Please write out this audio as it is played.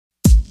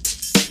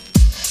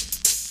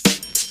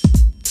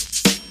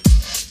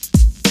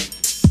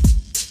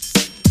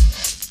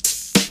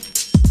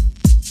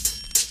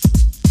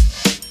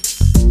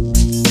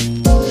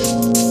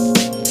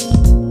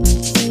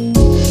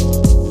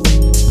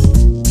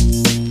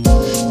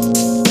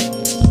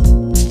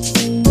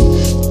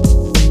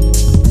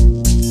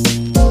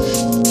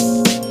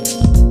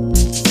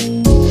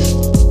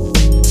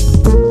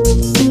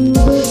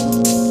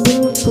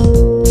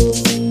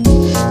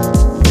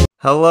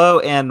Hello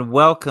and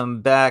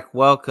welcome back.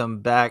 Welcome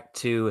back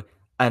to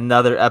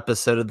another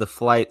episode of the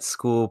Flight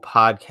School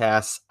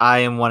Podcast. I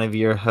am one of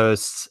your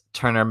hosts,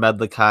 Turner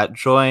Medlicott,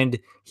 joined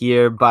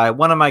here by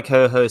one of my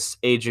co-hosts,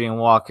 Adrian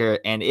Walker.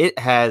 And it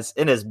has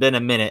been a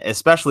minute,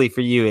 especially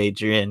for you,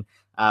 Adrian.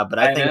 But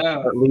I think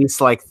know. at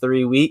least like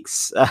 3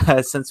 weeks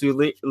since we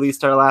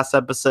released our last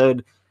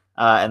episode,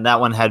 and that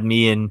one had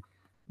me and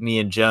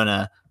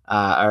Jonah,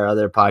 our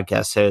other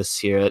podcast hosts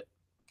here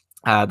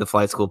at the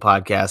Flight School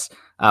Podcast.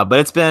 But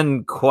it's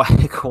been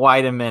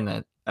quite a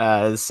minute.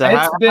 It's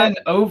been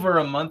over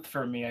a month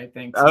for me, I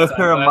think, since I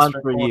over a last month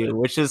for recorded. you,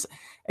 which is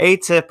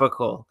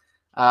atypical.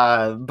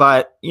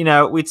 But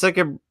we took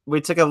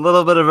a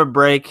little bit of a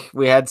break.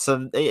 We had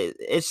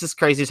it's just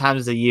crazy times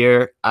of the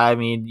year. I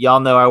mean,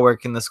 y'all know I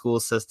work in the school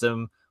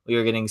system. We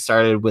were getting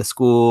started with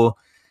school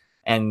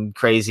and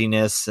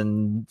craziness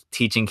and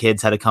teaching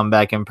kids how to come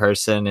back in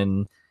person.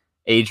 And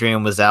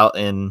Adrian was out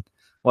in.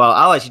 Well,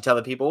 I'll let you tell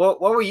the people. What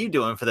were you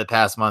doing for the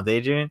past month,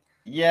 Adrian?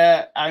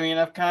 Yeah, I mean,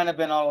 I've kind of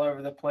been all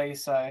over the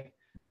place. I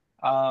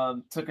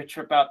took a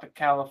trip out to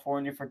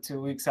California for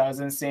 2 weeks. I was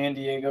in San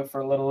Diego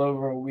for a little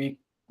over a week.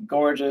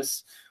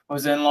 Gorgeous.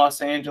 Was in Los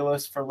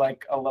Angeles for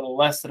like a little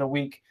less than a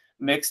week.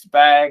 Mixed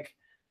bag.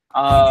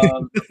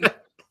 I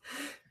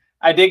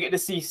did get to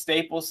see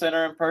Staples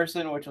Center in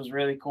person, which was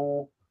really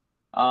cool.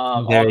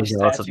 All the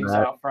statues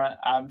out front.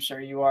 I'm sure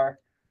you are.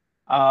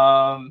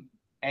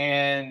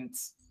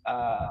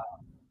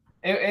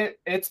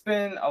 It's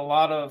been a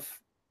lot of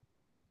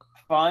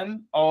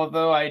fun,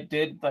 although I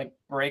did like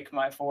break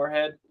my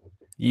forehead.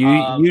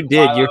 You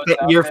did.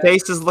 Your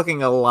face is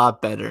looking a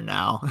lot better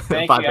now.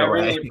 Thank you. I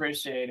really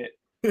appreciate it.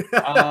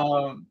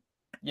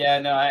 Yeah,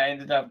 no, I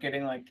ended up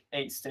getting like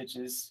 8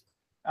 stitches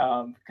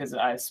because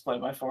I split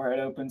my forehead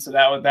open. So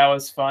that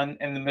was fun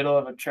in the middle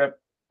of a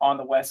trip on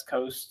the West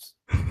Coast,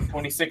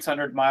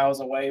 2,600 miles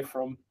away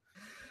from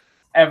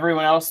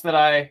everyone else that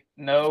I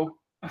know.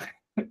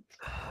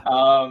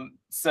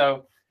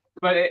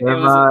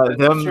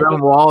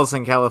 Them walls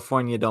in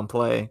California don't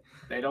play.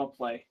 They don't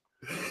play.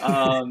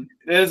 It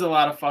was a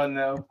lot of fun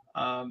though.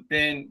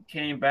 Then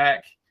came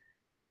back,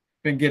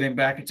 been getting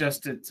back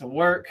adjusted to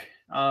work.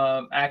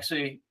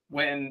 Actually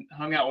went and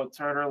hung out with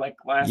Turner like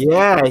last week.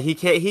 Yeah,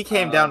 he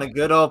came down to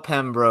good old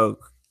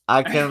Pembroke.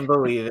 I couldn't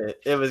believe it.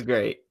 It was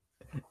great.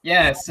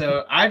 Yeah,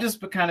 so I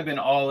just kind of been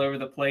all over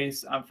the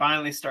place. I'm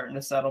finally starting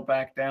to settle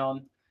back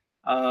down.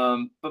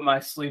 But my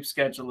sleep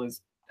schedule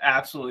is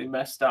absolutely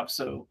messed up.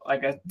 So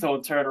like I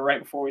told Turner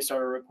right before we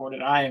started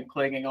recording, I am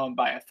clinging on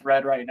by a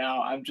thread right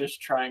now. I'm just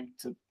trying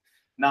to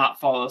not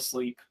fall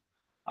asleep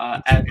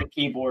at the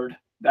keyboard.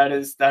 That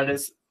is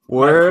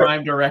my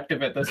prime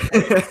directive at this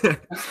point.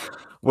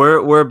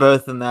 We're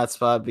both in that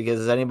spot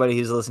because anybody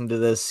who's listening to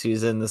this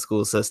who's in the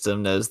school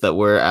system knows that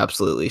we're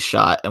absolutely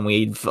shot, and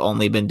we've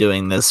only been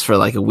doing this for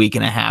like a week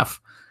and a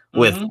half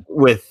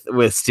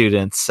with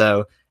students.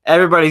 So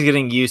everybody's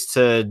getting used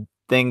to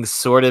things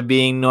sort of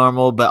being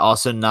normal, but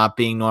also not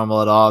being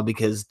normal at all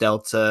because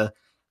Delta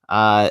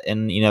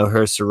and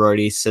her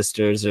sorority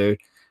sisters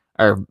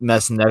are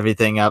messing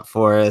everything up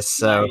for us.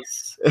 So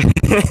nice.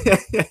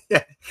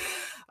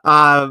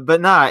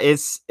 But nah,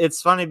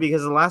 it's funny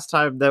because the last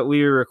time that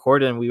we were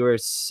recording, we were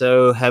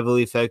so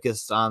heavily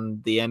focused on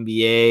the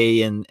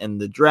NBA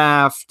and the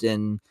draft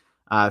and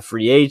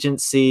free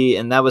agency,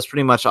 and that was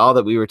pretty much all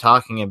that we were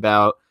talking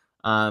about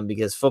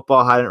because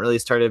football hadn't really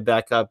started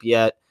back up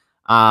yet.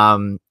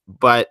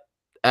 But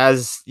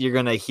as you're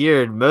gonna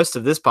hear, most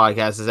of this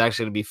podcast is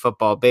actually gonna be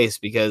football based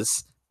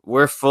because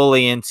we're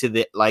fully into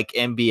the like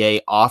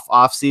NBA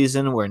off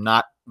season where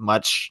not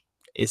much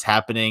is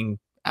happening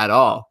at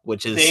all,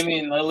 which is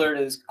Damian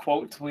Lillard is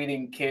quote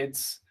tweeting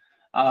kids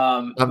who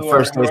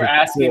are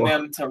asking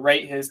them to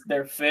rate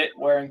their fit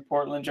wearing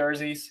Portland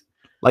jerseys.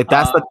 Like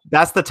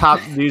that's the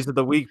top news of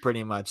the week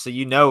pretty much. So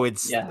we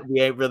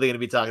ain't really going to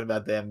be talking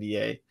about the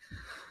NBA.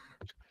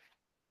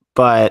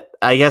 But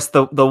I guess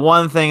the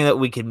one thing that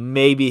we could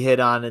maybe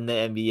hit on in the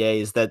NBA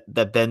is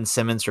that Ben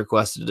Simmons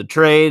requested a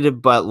trade,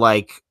 but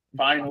like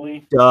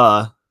finally.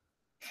 Duh.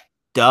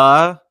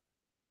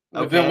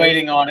 We've been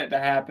waiting on it to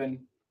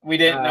happen. We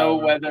didn't know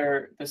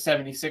whether the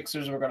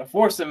 76ers were going to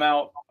force him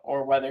out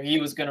or whether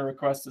he was going to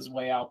request his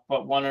way out.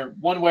 But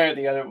one way or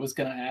the other was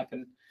going to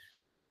happen.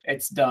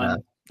 It's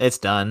done. It's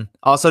done.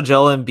 Also,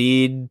 Joel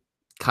Embiid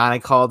kind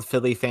of called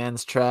Philly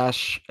fans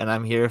trash, and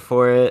I'm here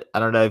for it. I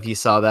don't know if you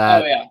saw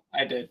that. Oh, yeah,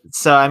 I did.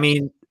 So, I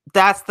mean,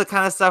 that's the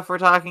kind of stuff we're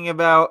talking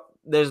about.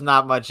 There's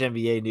not much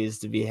NBA news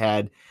to be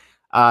had.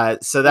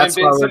 So that's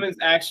when Ben Simmons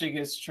actually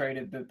gets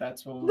traded.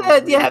 That's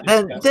what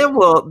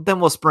then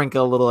we'll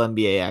sprinkle a little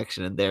NBA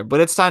action in there. But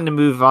it's time to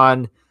move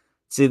on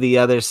to the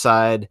other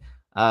side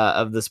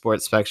of the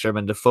sports spectrum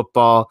into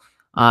football.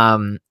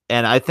 And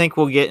I think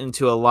we'll get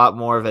into a lot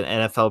more of an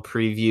NFL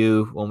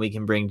preview when we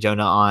can bring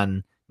Jonah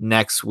on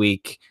next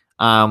week.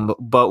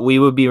 But we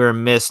would be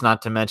remiss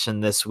not to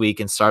mention this week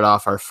and start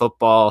off our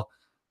football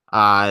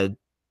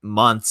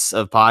months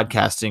of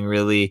podcasting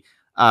really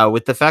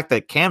with the fact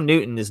that Cam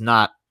Newton is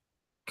not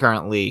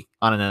currently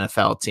on an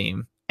NFL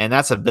team, and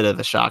that's a bit of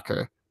a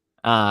shocker.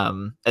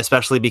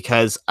 especially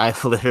because I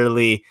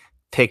literally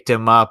picked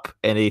him up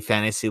in a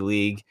fantasy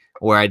league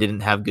where I didn't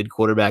have good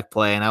quarterback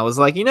play. And I was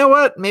like, you know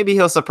what? Maybe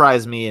he'll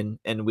surprise me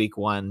in week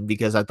 1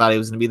 because I thought he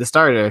was going to be the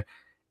starter.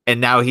 And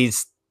now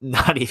he's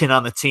not even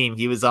on the team.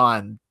 He was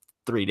on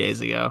 3 days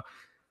ago.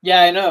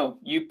 Yeah, I know.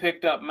 You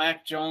picked up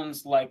Mac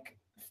Jones like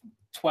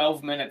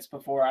 12 minutes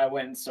before I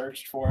went and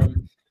searched for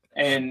him.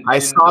 And I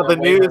saw the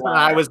news and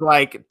I was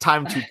like,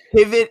 time to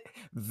pivot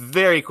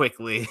very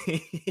quickly.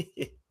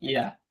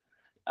 Yeah.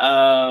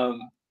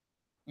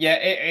 Yeah,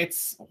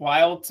 it's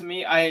wild to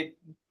me. I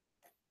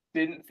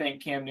didn't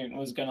think Cam Newton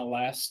was going to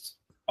last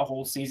a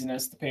whole season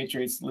as the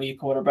Patriots' lead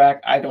quarterback.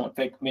 I don't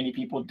think many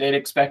people did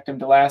expect him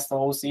to last the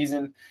whole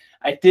season.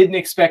 I didn't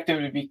expect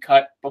him to be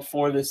cut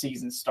before the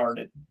season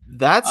started.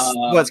 That's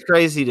what's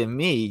crazy to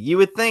me. You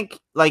would think,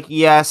 like,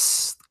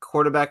 yes,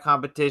 quarterback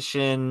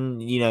competition,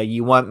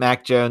 you want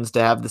Mac Jones to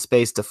have the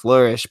space to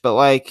flourish, but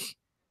like,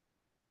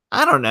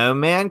 I don't know,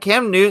 man.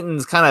 Cam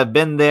Newton's kind of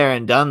been there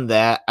and done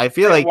that. I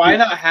feel like why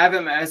not have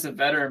him as a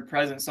veteran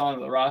presence on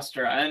the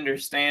roster? I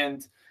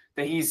understand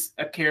that he's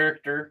a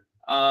character,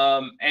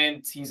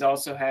 and he's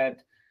also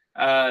had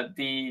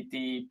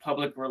the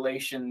public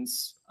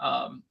relations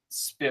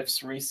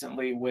spiffs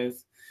recently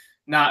with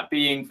not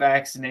being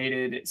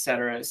vaccinated, et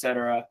cetera, et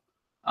cetera.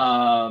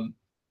 And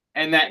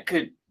that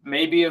could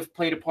maybe have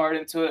played a part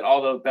into it,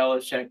 although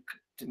Belichick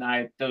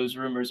denied those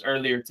rumors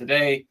earlier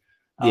today.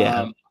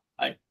 Yeah.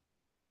 I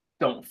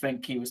don't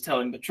think he was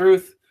telling the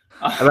truth.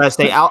 I'm going to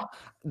say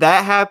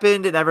that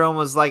happened and everyone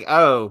was like,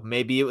 oh,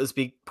 maybe it was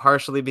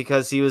partially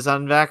because he was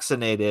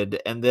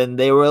unvaccinated. And then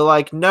they were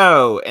like,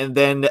 no. And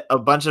then a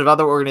bunch of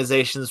other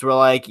organizations were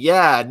like,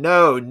 yeah,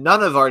 no,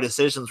 none of our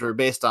decisions were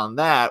based on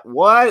that.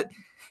 What?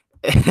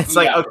 It's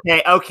like,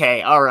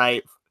 okay, all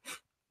right.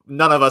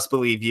 None of us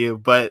believe you,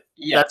 but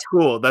that's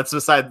cool. That's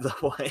beside the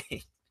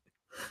point.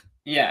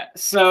 Yeah.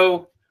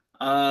 So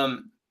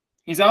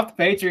he's off the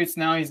Patriots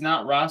now. He's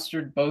not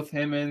rostered, both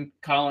him and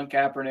Colin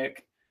Kaepernick.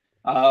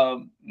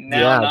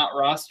 Not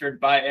rostered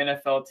by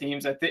NFL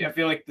teams. I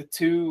feel like the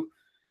two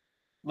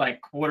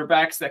like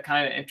quarterbacks that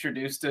kind of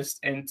introduced us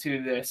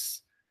into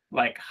this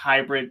like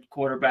hybrid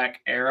quarterback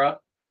era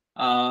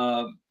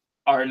are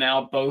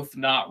now both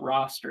not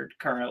rostered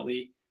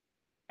currently.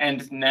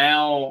 And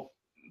now,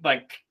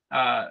 like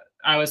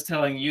I was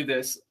telling you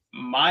this,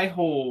 my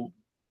whole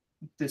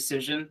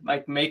decision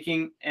like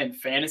making in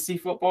fantasy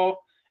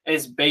football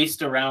is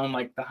based around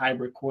like the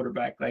hybrid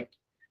quarterback. Like,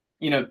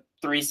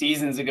 3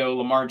 seasons ago,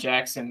 Lamar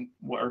Jackson,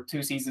 or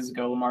 2 seasons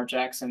ago, Lamar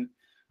Jackson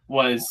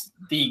was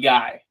the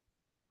guy.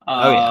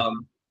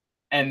 And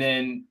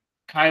then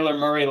Kyler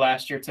Murray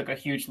last year took a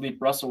huge leap.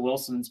 Russell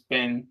Wilson's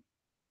been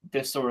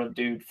this sort of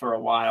dude for a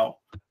while.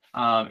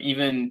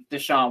 Even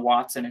Deshaun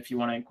Watson, if you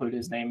want to include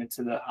his name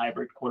into the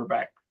hybrid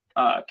quarterback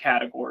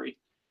category.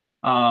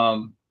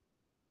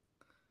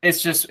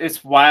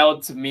 It's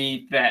wild to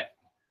me that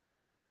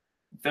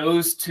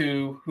those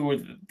two who are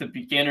the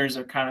beginners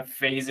are kind of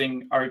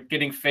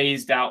getting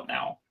phased out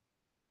now.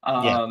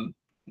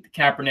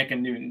 Kaepernick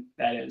and Newton,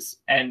 that is.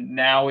 And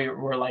now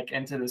we're like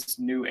into this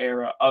new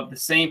era of the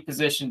same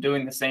position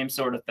doing the same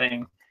sort of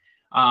thing.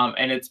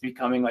 And it's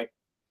becoming like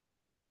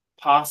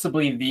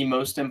possibly the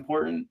most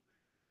important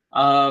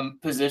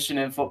position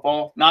in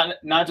football.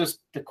 Not just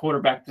the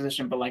quarterback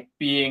position, but like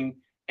being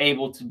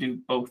able to do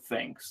both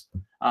things,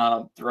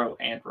 throw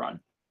and run.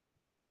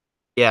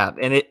 Yeah,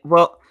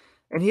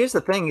 and here's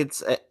the thing: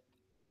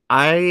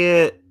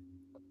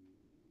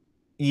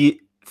 you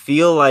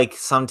feel like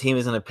some team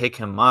is going to pick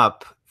him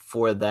up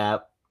for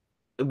that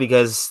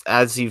because,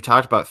 as you've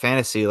talked about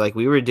fantasy, like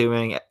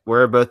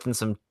we're both in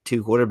some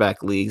 2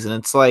 quarterback leagues, and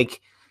it's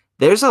like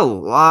there's a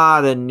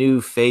lot of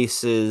new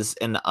faces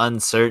and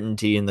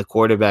uncertainty in the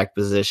quarterback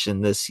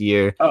position this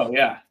year. Oh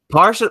yeah.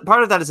 Part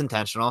of that is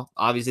intentional.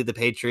 Obviously, the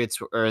Patriots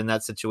are in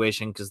that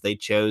situation because they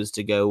chose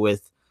to go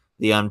with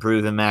the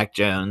unproven Mac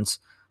Jones.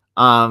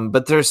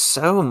 But there's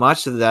so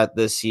much of that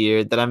this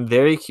year that I'm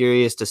very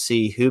curious to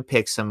see who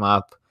picks him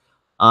up.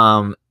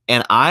 And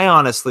I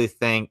honestly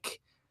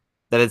think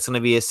that it's going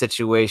to be a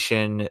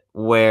situation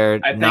where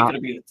I think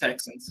it'll be the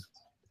Texans.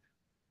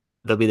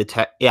 It'll be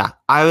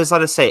I was about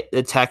to say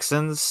the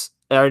Texans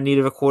are in need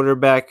of a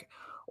quarterback.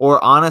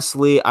 Or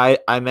honestly,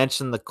 I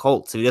mentioned the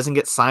Colts. If he doesn't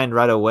get signed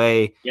right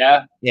away,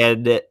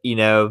 and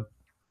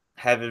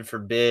heaven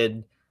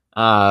forbid,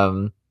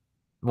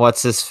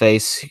 what's his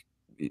face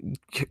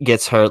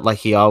gets hurt like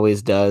he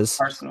always does.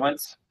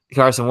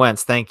 Carson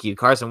Wentz, thank you.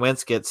 Carson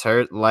Wentz gets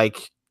hurt.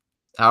 Like,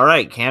 all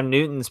right, Cam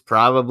Newton's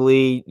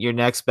probably your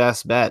next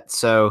best bet.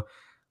 So,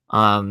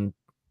 hell,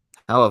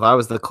 if I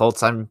was the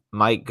Colts, I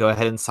might go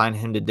ahead and sign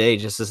him today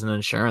just as an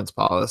insurance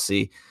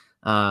policy.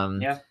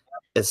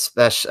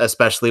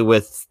 Especially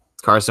with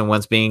Carson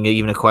Wentz being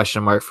even a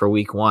question mark for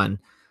week 1.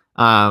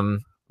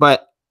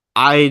 But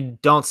I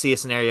don't see a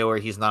scenario where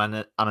he's not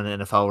on an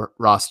NFL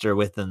roster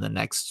within the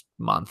next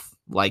month.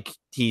 Like,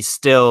 he's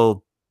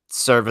still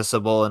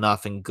serviceable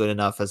enough and good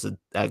enough as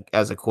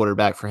a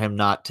quarterback for him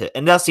not to,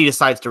 unless he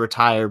decides to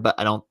retire. But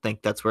I don't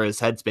think that's where his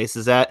headspace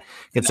is at,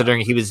 considering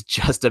he was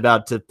just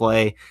about to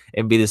play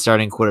and be the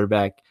starting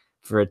quarterback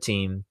for a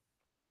team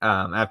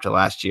after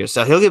last year.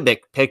 So he'll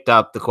get picked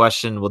up. The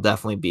question will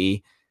definitely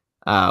be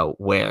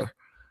where.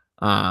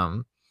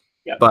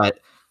 But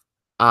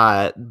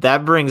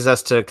that brings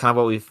us to kind of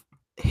what we've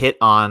hit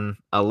on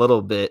a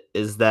little bit,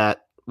 is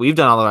that we've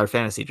done all of our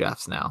fantasy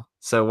drafts now.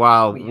 So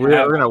while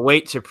we're going to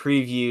wait to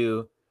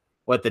preview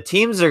what the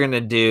teams are going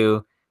to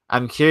do,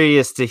 I'm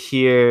curious to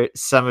hear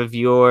some of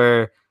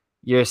your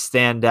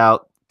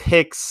standout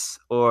picks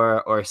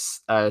or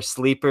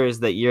sleepers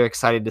that you're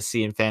excited to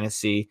see in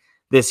fantasy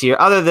this year,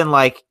 other than,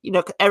 like, you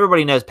know,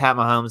 everybody knows Pat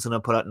Mahomes is going to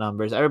put up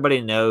numbers.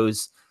 Everybody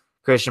knows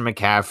Christian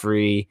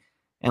McCaffrey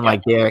and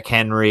like Derrick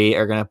Henry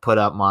are going to put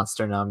up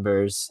monster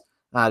numbers.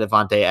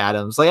 Devontae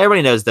Adams, like,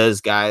 everybody knows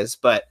those guys,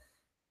 but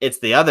it's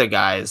the other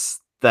guys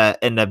that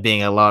end up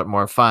being a lot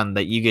more fun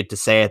that you get to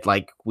say at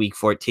like week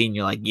 14.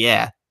 You're like,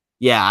 I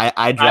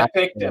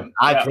picked him.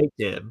 I picked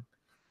him.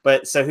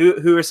 But so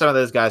who are some of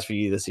those guys for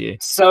you this year?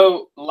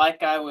 So,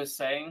 like I was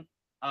saying,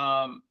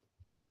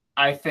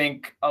 I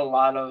think a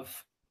lot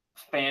of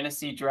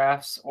fantasy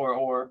drafts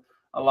or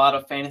a lot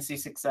of fantasy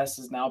success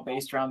is now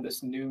based around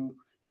this new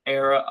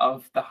era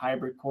of the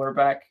hybrid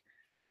quarterback.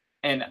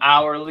 In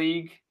our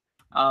league,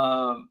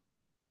 I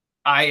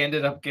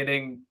ended up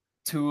getting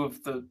two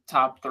of the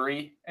top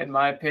three, in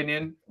my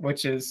opinion,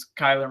 which is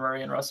Kyler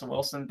Murray and Russell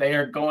Wilson. They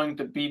are going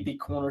to be the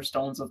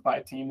cornerstones of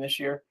my team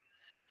this year.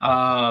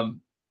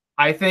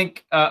 I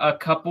think a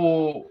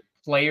couple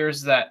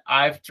players that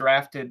I've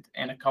drafted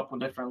in a couple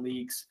different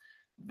leagues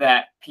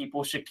that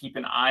people should keep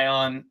an eye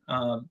on.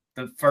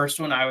 The first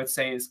one I would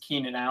say is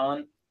Keenan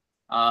Allen.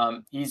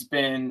 He's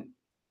been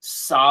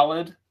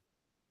solid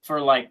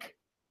for like,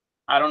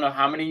 I don't know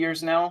how many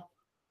years now,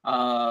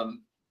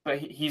 but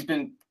he's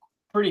been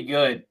pretty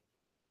good.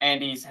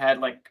 And he's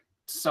had like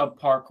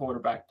subpar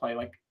quarterback play,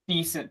 like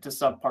decent to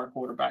subpar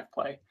quarterback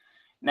play.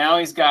 Now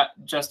he's got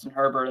Justin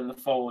Herbert in the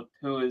fold,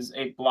 who is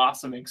a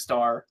blossoming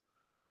star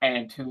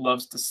and who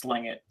loves to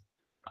sling it.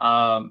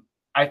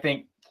 I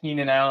think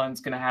Keenan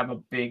Allen's going to have a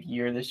big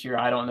year this year.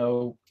 I don't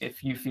know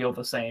if you feel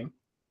the same.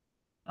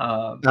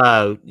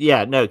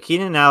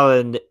 Keenan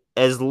Allen,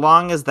 as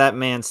long as that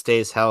man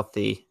stays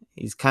healthy,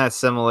 he's kind of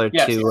similar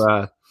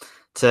to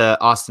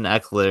Austin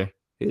Eckler,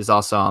 who's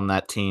also on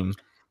that team.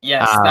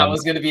 Yes, that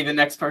was going to be the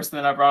next person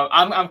that I brought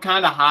up. I'm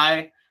kind of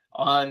high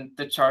on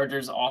the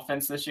Chargers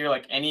offense this year,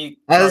 like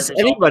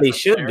anybody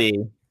should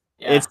be.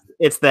 Yeah.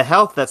 It's the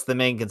health that's the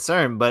main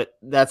concern, but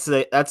that's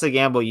a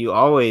gamble you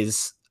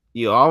always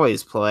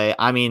play.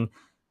 I mean,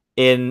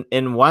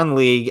 in one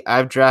league,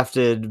 I've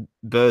drafted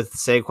both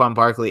Saquon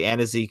Barkley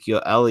and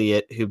Ezekiel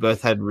Elliott, who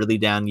both had really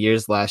down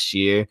years last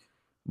year.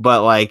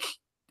 But like,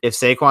 if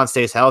Saquon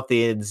stays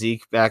healthy and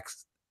Zeke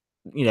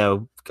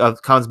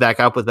comes back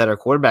up with better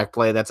quarterback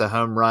play, that's a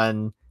home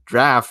run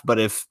draft. But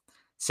if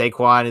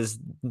Saquon is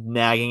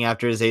nagging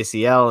after his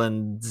ACL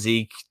and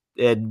Zeke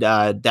and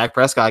Dak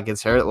Prescott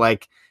gets hurt,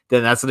 like,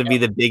 then that's going to be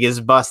the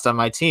biggest bust on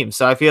my team.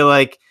 So I feel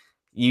like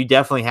you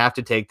definitely have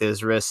to take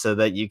those risks so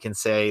that you can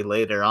say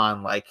later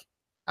on, like,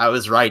 I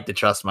was right to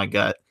trust my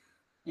gut.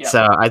 Yeah.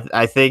 So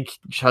I think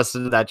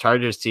trusting that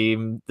Chargers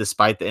team,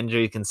 despite the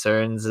injury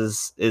concerns,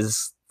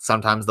 is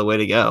sometimes the way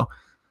to go.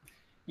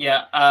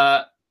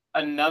 Yeah.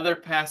 Another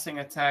passing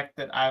attack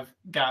that I've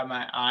got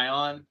my eye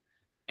on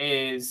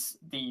is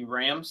the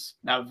Rams.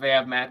 Now they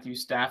have Matthew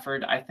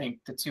Stafford. I think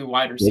the two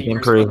wide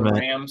receivers for the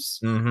Rams,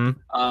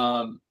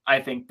 I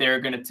think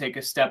they're going to take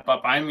a step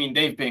up. I mean,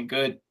 they've been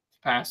good the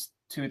past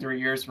 2-3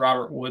 years.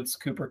 Robert Woods,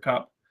 Cooper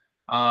Kupp.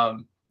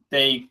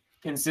 They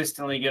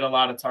consistently get a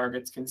lot of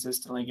targets,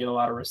 consistently get a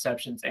lot of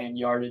receptions and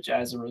yardage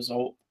as a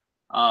result.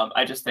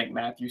 I just think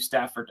Matthew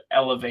Stafford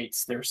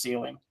elevates their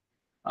ceiling.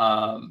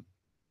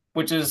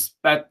 Which is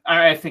that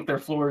I think their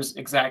floor is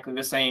exactly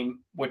the same,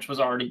 which was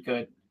already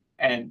good,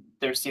 and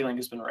their ceiling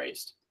has been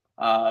raised.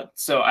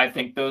 So I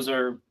think those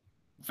are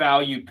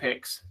value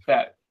picks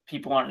that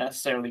people aren't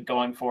necessarily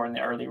going for in the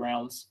early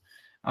rounds.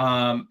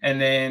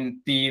 And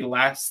then the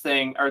last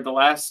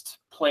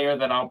player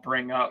that I'll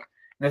bring up,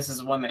 this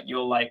is one that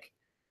you'll like,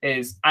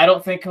 is I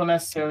don't think he'll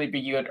necessarily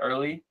be good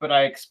early, but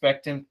I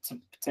expect him to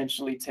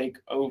potentially take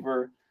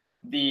over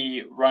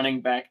the running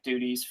back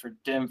duties for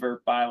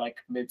Denver by like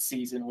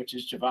mid-season, which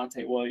is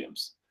Javonte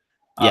Williams.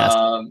 Yes.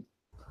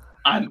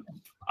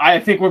 I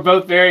think we're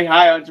both very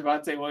high on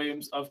Javonte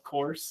Williams, of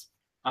course,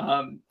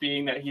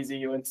 being that he's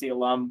a UNC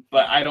alum,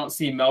 but I don't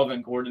see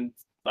Melvin Gordon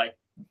like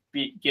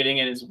getting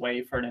in his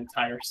way for an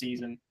entire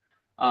season.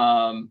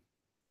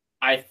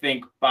 I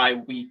think by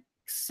week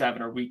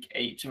 7 or week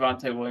 8,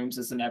 Javonte Williams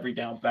is an every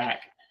down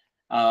back.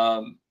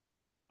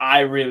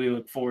 I really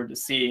look forward to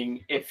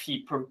seeing if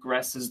he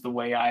progresses the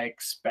way I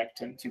expect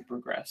him to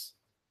progress.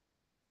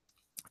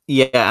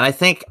 Yeah, and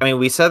I mean,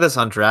 we said this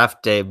on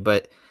draft day,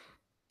 but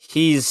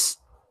he's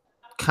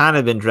kind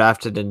of been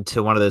drafted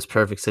into one of those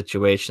perfect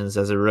situations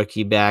as a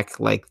rookie back.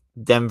 Like,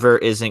 Denver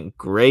isn't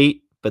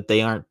great, but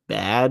they aren't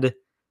bad.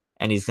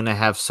 and he's going to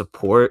have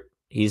support.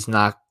 He's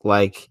not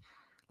like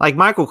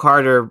Michael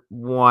Carter.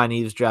 One,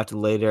 he was drafted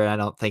later, and I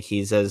don't think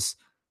he's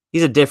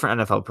a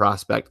different NFL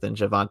prospect than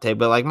Javonte.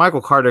 But like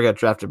Michael Carter got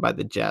drafted by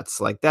the Jets,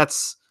 like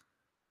that's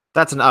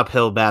an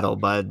uphill battle.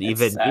 But It's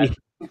even sad.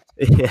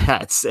 yeah,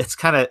 it's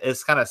kind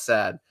of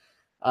sad.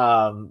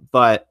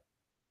 But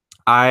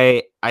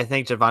I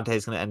think Javonte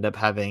is going to end up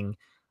having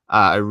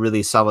a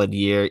really solid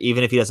year,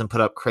 even if he doesn't put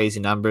up crazy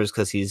numbers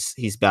because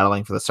he's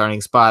battling for the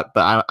starting spot.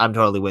 But I'm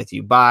totally with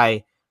you.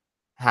 By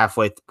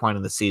halfway point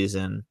of the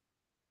season,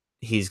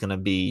 he's gonna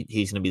be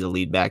the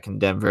lead back in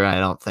Denver. I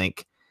don't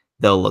think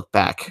they'll look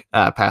back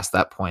past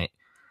that point,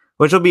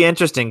 which will be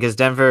interesting because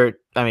Denver.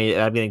 I mean,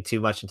 I'm getting too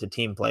much into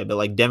team play, but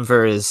like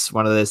Denver is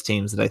one of those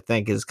teams that I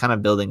think is kind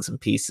of building some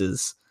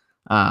pieces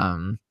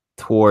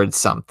towards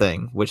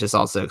something, which is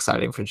also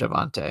exciting for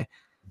Javonte.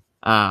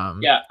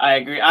 Yeah, I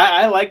agree.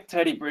 I like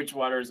Teddy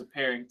Bridgewater as a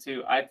pairing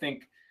too. I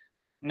think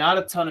not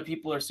a ton of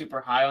people are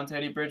super high on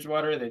Teddy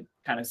Bridgewater. They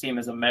kind of see him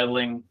as a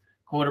meddling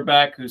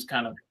quarterback who's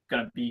kind of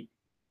going to be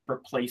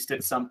replaced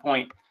at some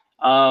point.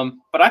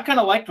 But I kind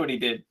of liked what he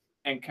did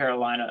in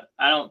Carolina.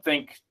 I don't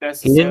think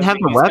he didn't have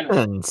necessarily the he's gonna.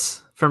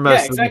 weapons for Yeah,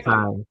 most of the exactly.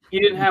 time. He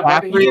didn't have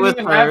weapons. He McCaffrey didn't was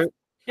even have. hurt.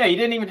 Yeah, he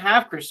didn't even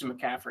have Christian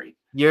McCaffrey.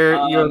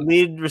 Your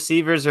lead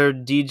receivers are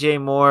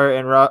DJ Moore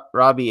and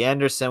Robbie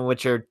Anderson,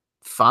 which are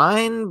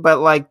fine, but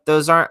like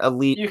those aren't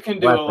elite. You can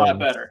do weapons. a lot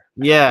better.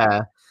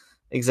 Yeah,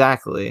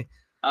 exactly.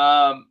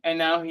 And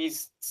now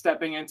he's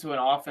stepping into an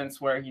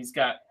offense where he's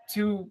got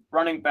two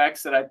running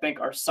backs that I think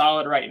are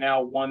solid right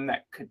now. One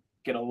that could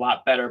get a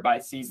lot better by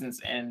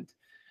season's end.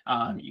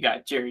 You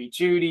got Jerry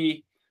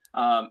Jeudy.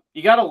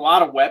 You got a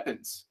lot of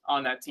weapons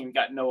on that team. You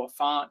got Noah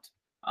Fant,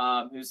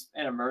 who's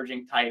an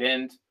emerging tight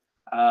end.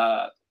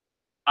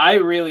 I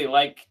really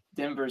like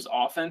Denver's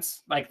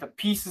offense. Like the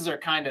pieces are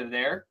kind of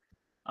there.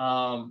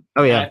 Oh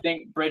yeah, and I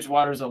think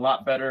Bridgewater's a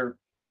lot better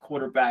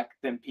quarterback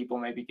than people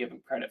maybe give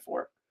him credit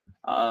for.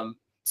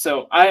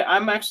 So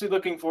I'm actually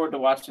looking forward to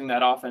watching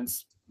that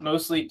offense,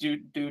 mostly due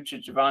to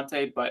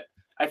Javonte, but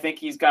I think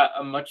he's got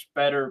a much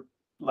better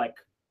like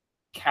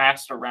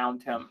cast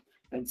around him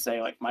than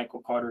say like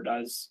Michael Carter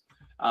does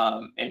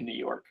in New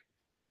York.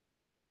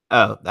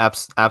 Oh,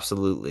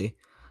 absolutely.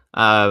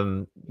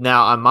 Now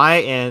on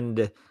my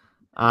end,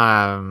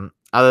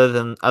 other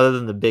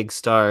than the big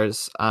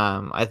stars,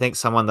 I think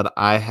someone that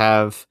I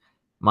have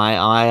my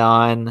eye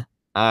on,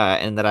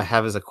 and that I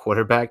have as a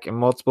quarterback in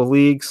multiple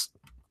leagues,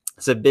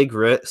 it's a big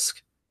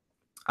risk.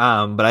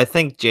 But I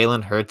think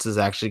Jalen Hurts is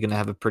actually going to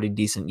have a pretty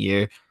decent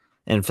year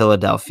in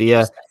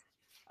Philadelphia.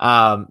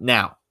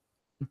 Now,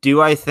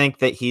 do I think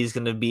that he's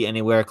going to be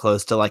anywhere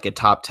close to like a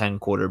top 10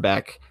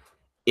 quarterback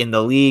in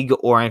the league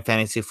or in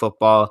fantasy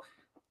football?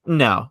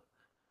 No.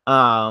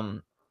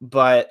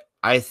 But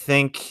I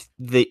think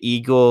the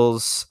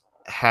Eagles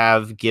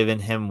have given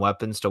him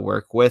weapons to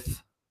work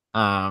with.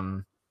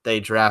 They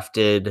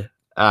drafted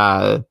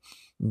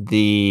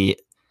the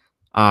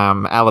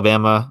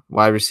Alabama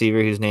wide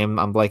receiver whose name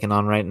I'm blanking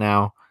on right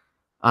now.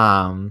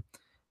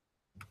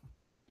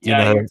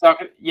 You're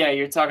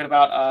talking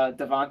about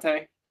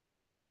Devontae.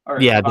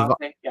 Yeah,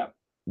 Devontae?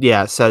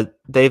 Yeah, so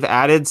they've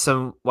added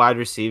some wide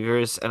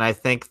receivers, and I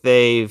think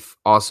they've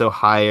also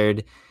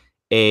hired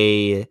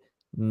a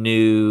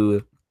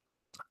new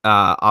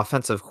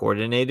offensive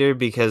coordinator,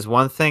 because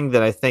one thing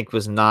that I think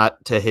was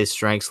not to his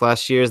strengths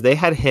last year is they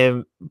had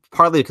him,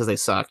 partly because they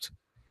sucked,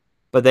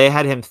 but they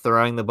had him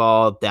throwing the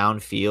ball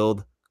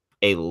downfield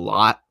a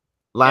lot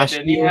last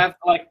year. Did he have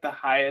like the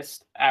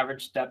highest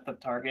average depth of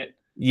target?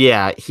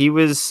 Yeah, he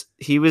was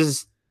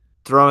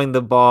throwing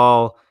the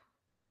ball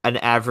an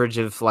average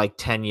of like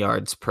 10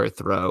 yards per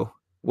throw,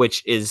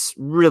 which is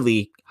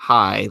really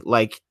high.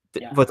 Like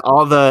with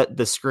all the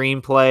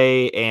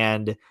screenplay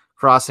and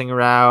crossing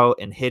route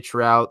and hitch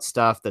route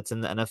stuff that's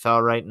in the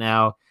NFL right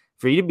now,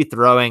 for you to be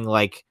throwing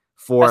like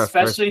four,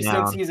 especially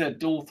since he's a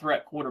dual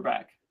threat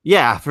quarterback.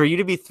 Yeah, for you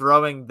to be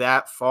throwing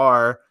that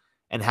far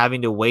and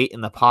having to wait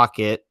in the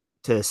pocket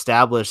to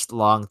establish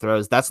long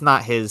throws, that's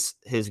not his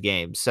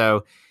game.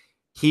 So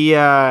he's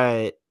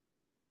going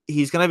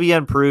to be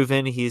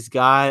unproven. He's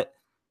got,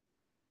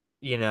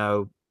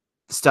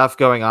 stuff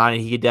going on,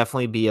 and he could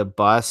definitely be a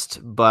bust,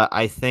 but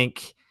I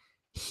think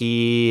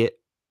he's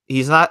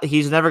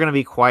never going to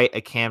be quite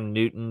a Cam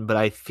Newton, but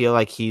I feel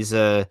like he's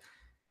a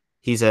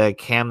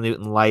Cam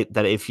Newton light,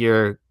 that if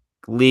your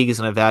league is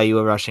going to value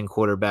a rushing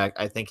quarterback,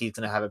 I think he's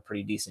going to have a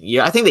pretty decent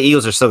year. I think the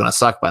Eagles are still going to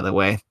suck, by the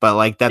way, but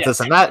like that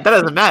doesn't matter. That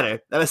doesn't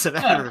matter. That doesn't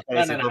matter.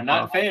 No,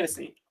 not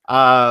fantasy.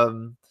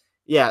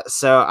 Yeah,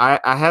 so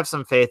I have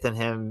some faith in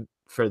him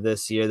for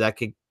this year. That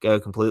could go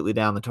completely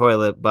down the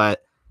toilet,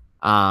 but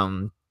I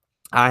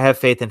have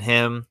faith in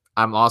him.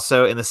 I'm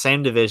also in the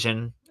same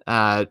division.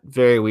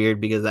 Very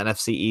weird because the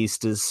NFC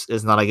East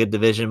is not a good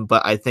division,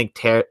 but I think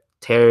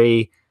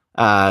Terry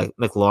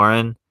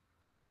McLaurin.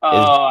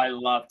 I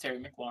love Terry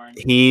McLaurin.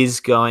 He's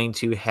going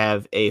to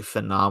have a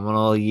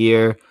phenomenal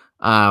year.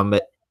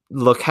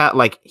 Look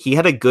at he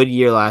had a good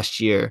year last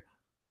year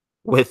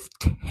with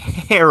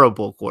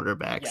terrible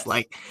quarterbacks,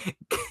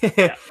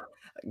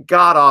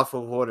 god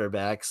awful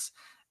quarterbacks.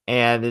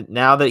 And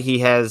now that he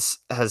has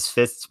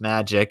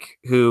Fitzmagic,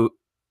 who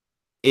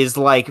is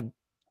like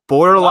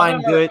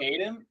borderline love him good. or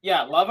hate him.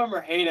 Yeah, love him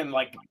or hate him.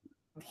 Like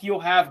he'll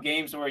have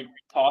games where he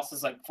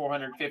tosses like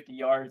 450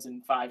 yards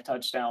and 5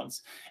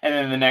 touchdowns, and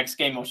then the next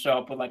game he'll show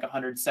up with like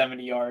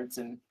 170 yards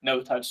and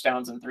no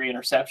touchdowns and 3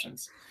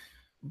 interceptions.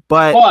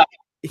 But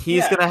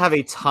he's gonna have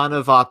a ton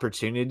of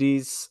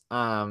opportunities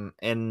in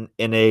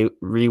a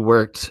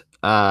reworked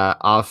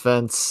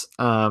offense.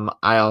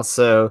 I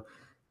also,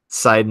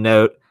 side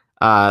note,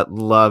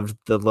 loved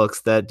the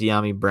looks that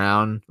De'Ami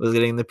Brown was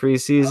getting in the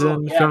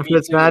preseason from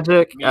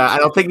Fitzmagic. I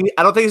don't think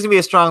he's gonna be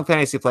a strong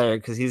fantasy player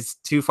because he's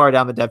too far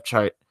down the depth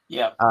chart.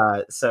 Yeah.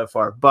 So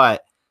far,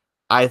 but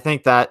I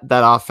think that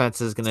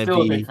offense is gonna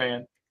still a big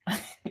fan.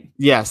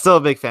 Yeah, still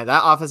a big fan.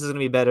 That offense is gonna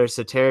be better.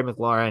 So Terry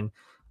McLaurin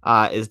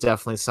is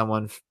definitely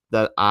someone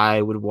that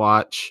I would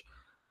watch.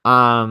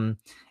 And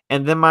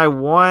then my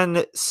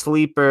one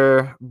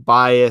sleeper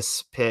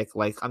bias pick,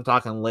 like I'm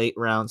talking late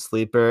round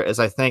sleeper, is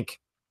I think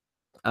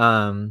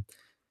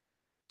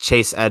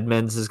Chase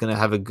Edmonds is going to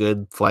have a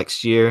good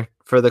flex year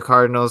for the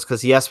Cardinals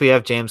because, yes, we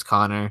have James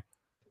Conner,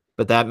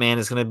 but that man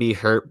is going to be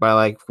hurt by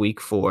like week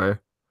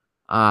 4.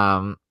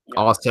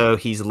 Also,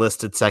 he's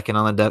listed second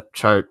on the depth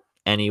chart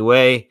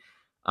anyway.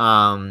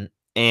 And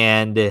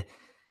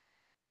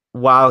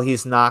while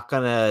he's not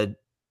going to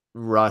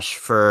rush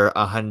for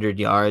 100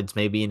 yards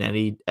maybe in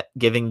any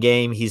given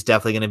game, he's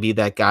definitely going to be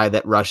that guy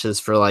that rushes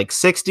for like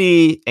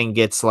 60 and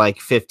gets like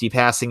 50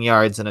 passing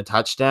yards and a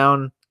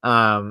touchdown.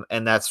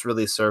 And that's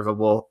really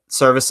serviceable.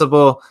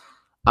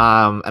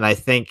 And I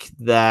think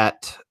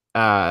that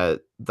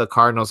the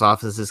Cardinals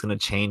offense is going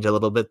to change a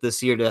little bit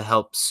this year to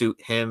help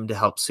suit him, to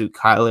help suit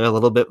Kyler a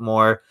little bit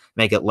more,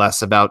 make it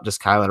less about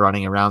just Kyler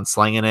running around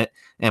slinging it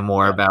and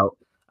more about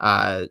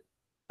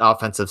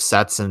offensive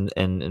sets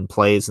and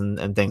plays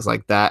and things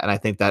like that. And I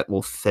think that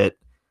will fit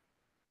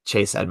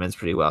Chase Edmonds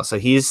pretty well. So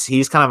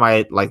he's kind of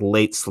my like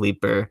late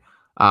sleeper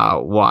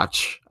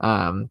watch.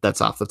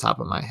 That's off the top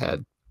of my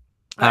head.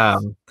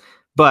 Nice.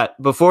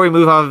 But before we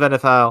move on of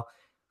NFL,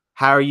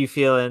 how are you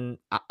feeling?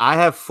 I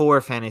have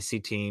 4 fantasy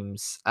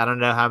teams. I don't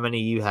know how many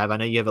you have. I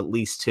know you have at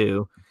least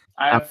 2.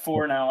 I have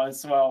 4 now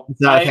as well.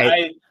 Okay.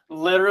 I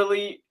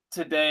literally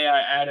today I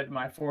added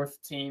my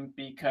 4th team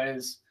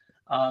because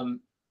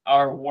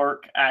our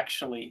work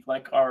actually,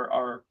 like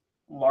our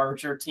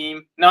larger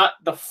team, not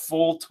the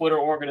full Twitter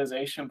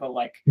organization, but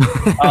like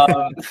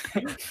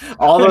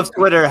all of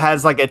Twitter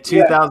has like a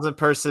 2,000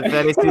 person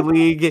fantasy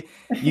league.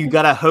 You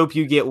gotta hope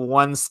you get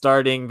one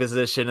starting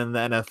position in the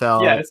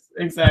NFL. Yes,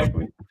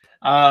 exactly.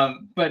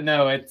 But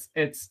no,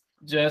 it's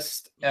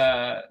just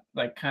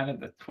like kind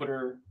of the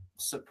Twitter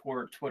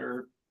support,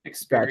 Twitter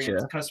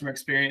experience, customer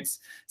experience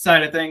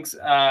side of things.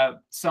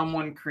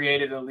 Someone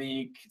created a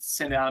league,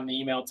 sent out an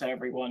email to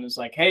everyone, who's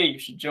like, hey, you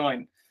should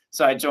join.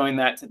 So I joined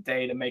that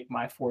today to make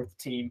my 4th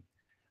team.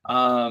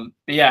 But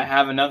yeah, I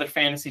have another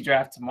fantasy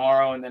draft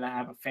tomorrow, and then I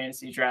have a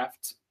fantasy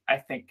draft I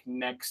think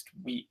next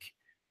week,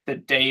 the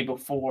day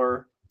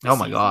before the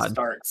season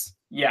starts.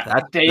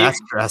 Yeah, that's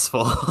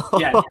stressful.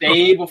 Yeah,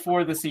 day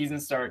before the season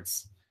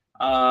starts.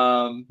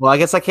 Well, I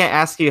guess I can't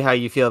ask you how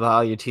you feel about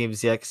all your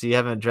teams yet because you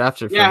haven't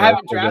drafted. Yeah, I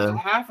haven't drafted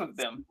half of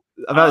them.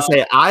 I'm about to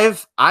say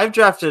I've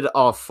drafted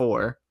all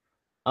 4.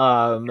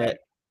 Okay.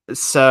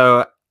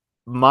 So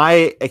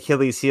my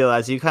Achilles heel,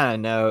 as you kind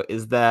of know,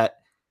 is that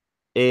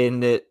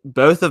in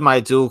both of my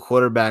dual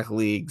quarterback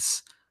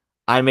leagues,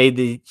 I made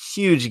the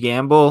huge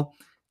gamble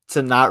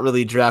to not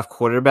really draft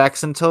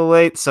quarterbacks until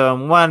late. So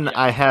in one,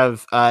 I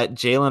have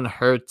Jalen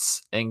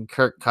Hurts and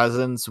Kirk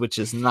Cousins, which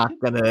is not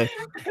going to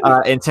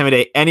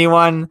intimidate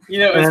anyone. You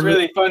know, it's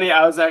really funny.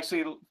 I was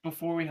actually,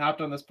 before we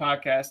hopped on this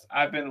podcast,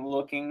 I've been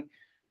looking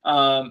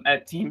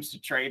at teams to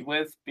trade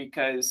with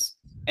because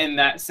in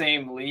that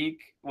same league,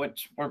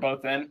 which we're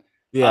both in,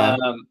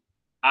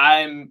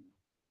 I'm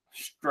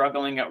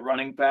struggling at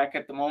running back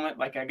at the moment.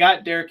 Like I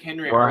got Derrick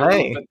Henry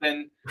early, but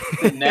then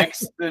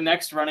the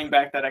next running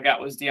back that I got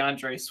was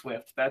DeAndre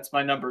Swift. That's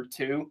my number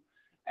 2,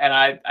 and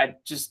I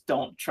just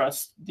don't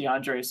trust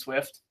DeAndre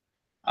Swift.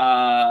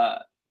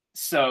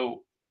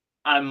 So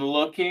I'm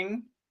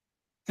looking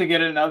to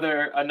get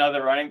another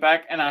running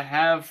back, and I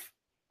have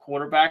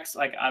quarterbacks.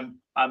 Like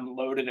I'm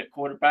loaded at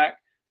quarterback.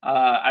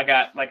 I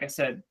got, like I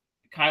said,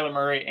 Kyler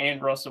Murray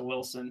and Russell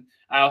Wilson.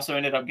 I also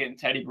ended up getting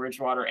Teddy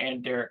Bridgewater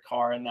and Derek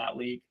Carr in that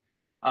league.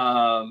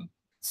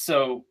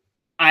 So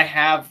I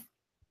have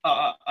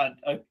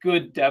a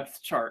good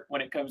depth chart when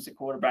it comes to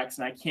quarterbacks,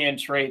 and I can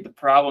trade. The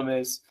problem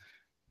is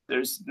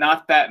there's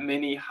not that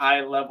many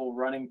high-level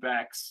running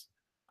backs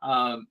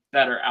that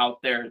are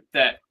out there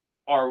that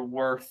are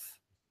worth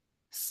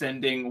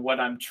sending what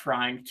I'm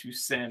trying to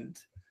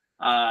send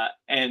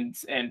and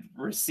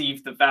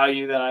receive the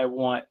value that I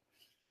want.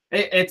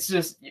 It's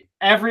just,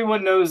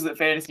 everyone knows that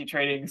fantasy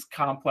trading is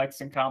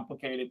complex and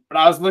complicated. But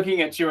I was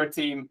looking at your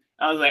team.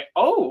 I was like,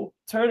 oh,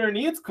 Turner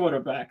needs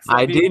quarterbacks.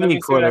 I do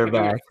need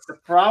quarterbacks. The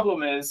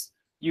problem is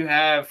you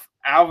have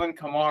Alvin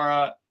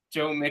Kamara,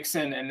 Joe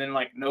Mixon, and then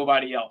like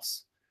nobody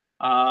else.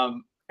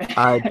 And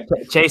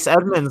Chase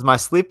Edmonds, my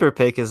sleeper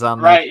pick, is on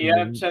that Right,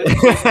 yeah, team.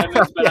 Chase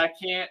Edmonds, but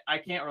Yeah. I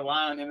can't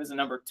rely on him as a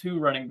number 2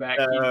 running back.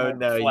 He's No, more of a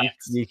no,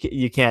 flex.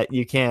 you can't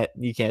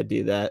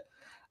do that.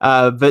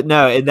 But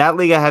no, in that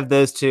league I have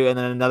those two, and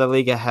then in another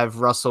league I have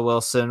Russell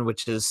Wilson,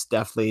 which is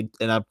definitely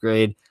an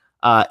upgrade.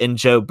 And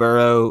Joe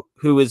Burrow,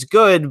 who is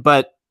good,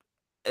 but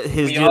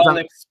his We deal's all not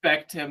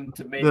expect him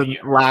to the maybe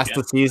hurt last again.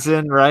 the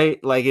season,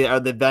 right? Like,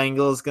 are the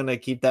Bengals gonna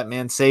keep that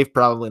man safe?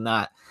 Probably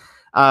not.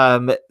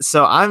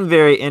 So I'm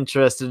very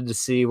interested to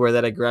see where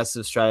that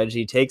aggressive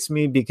strategy takes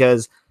me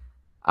because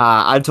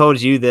I've told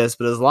you this,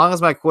 but as long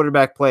as my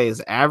quarterback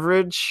plays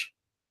average,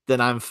 then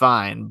I'm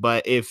fine.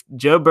 But if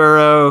Joe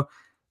Burrow,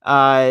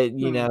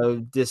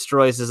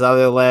 destroys his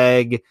other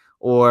leg,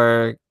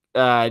 or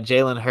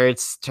Jalen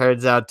Hurts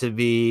turns out to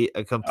be a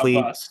A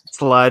complete bust.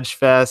 sludge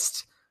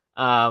fest,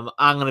 I'm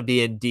gonna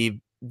be in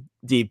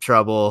deep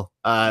trouble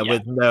Yeah.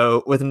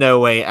 with no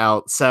way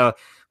out. So,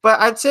 but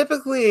I'm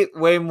typically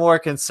way more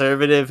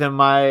conservative in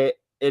my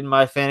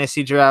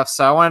fantasy drafts.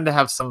 So I wanted to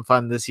have some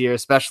fun this year,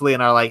 especially in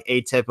our like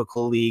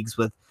atypical leagues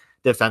with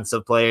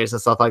defensive players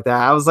and stuff like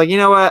that. I was like, you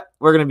know what,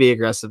 we're gonna be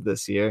aggressive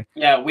this year.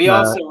 Yeah, we Uh,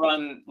 also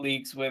run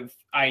leagues with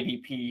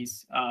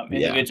IDPs, yeah,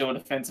 individual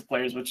defensive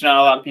players, which not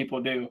a lot of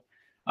people do.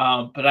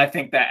 But I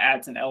think that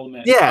adds an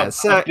element, yeah. a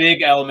So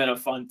big element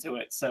of fun to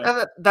it.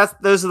 So that's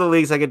those are the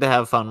leagues I get to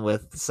have fun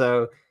with.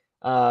 So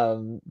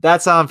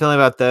that's how I'm feeling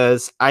about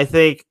those. I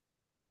think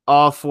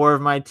all four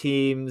of my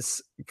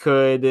teams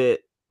could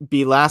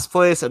be last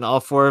place, and all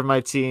four of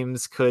my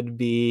teams could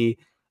be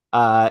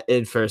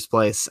in first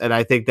place. And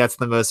I think that's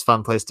the most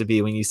fun place to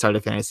be when you start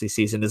a fantasy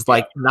season, is yeah,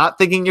 like not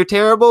thinking you're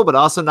terrible, but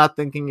also not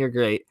thinking you're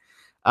great.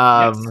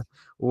 yes.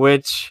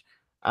 Which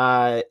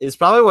is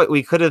probably what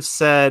we could have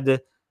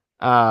said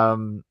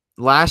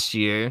last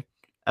year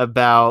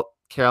about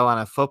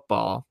Carolina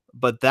football,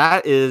 but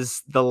that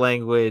is the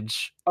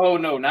language Oh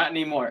no, not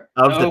anymore.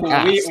 of the No,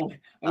 past.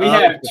 we Of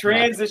have the past.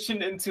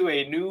 transitioned into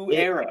a new It,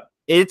 era.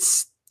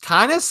 it's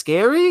kind of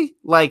scary.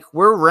 Like,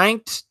 we're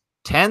ranked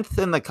 10th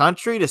in the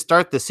country to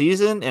start the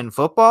season in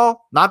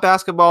football, not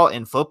basketball,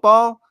 in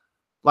football.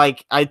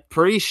 Like, I'm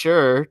pretty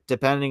sure,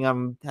 depending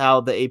on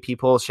how the AP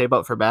polls shape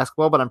up for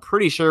basketball, but I'm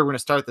pretty sure we're going to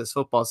start this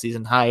football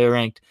season higher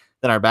ranked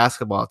than our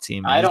basketball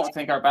team I is. don't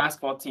think our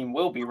basketball team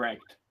will be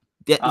ranked.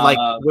 Yeah, like,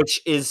 Uh, which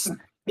is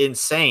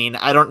insane.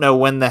 I don't know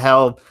when the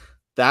hell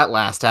that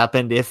last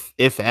happened, if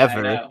I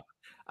ever. know.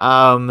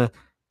 Um,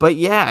 but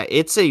yeah,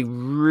 it's a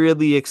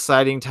really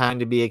exciting time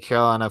to be a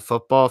Carolina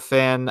football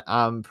fan.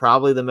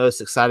 Probably the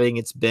most exciting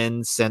it's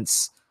been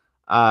since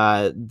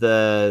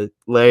the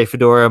Larry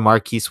Fedora,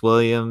 Marquise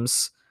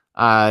Williams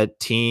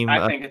team.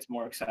 I think it's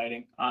more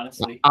exciting,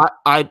 honestly.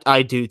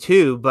 I do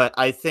too, but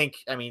I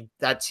mean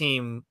that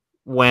team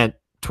went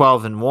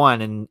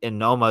 12-1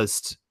 and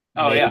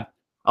Oh yeah,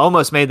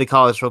 almost made the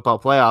college football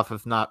playoff,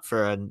 if not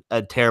for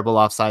a terrible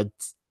offside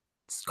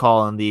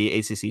call in the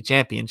ACC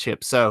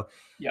championship. So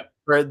yep.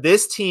 for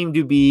this team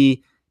to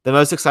be the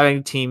most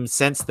exciting team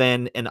since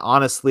then, and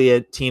honestly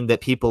a team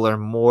that people are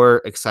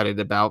more excited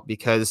about,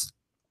 because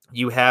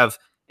you have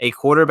a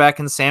quarterback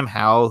in Sam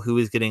Howell who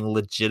is getting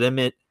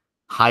legitimate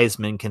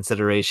Heisman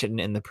consideration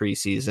in the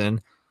preseason.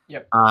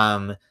 Yep.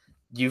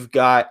 You've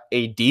got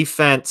a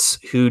defense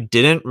who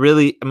didn't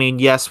really, I mean,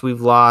 yes,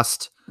 we've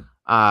lost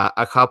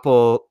a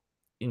couple,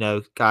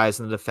 guys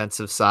on the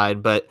defensive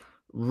side, but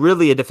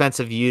really a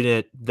defensive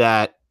unit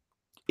that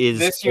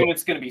This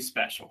unit's going to be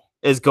special.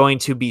 is going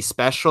to be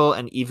special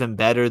and even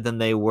better than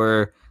they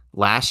were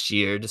last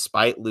year,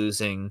 despite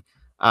losing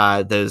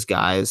those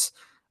guys.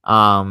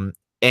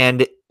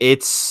 And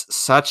it's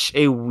such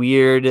a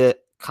weird,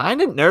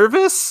 kind of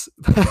nervous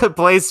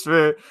place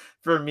for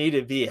me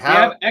to be. We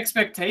have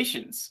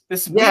expectations.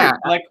 This is Yeah, weird.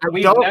 Like, I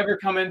we've don't, never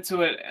come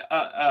into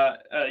a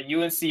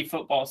UNC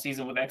football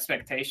season with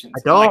expectations.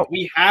 I Like, don't,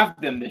 we have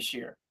them this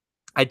year.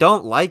 I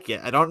don't like it.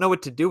 I don't know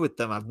what to do with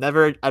them. I've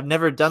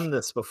never done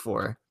this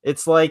before.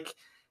 It's like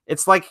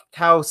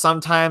how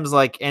sometimes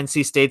like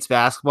NC State's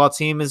basketball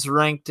team is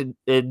ranked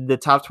in the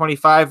top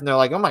 25 and they're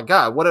like, "Oh my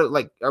god,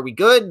 are we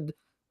good?"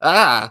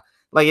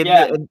 Like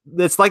Yeah.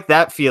 it's like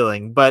that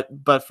feeling, but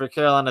for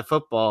Carolina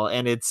football,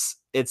 and it's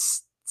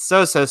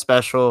so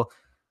special.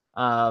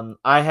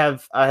 I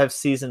have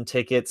season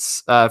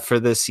tickets for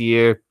this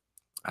year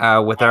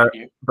with Proud our of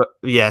you. but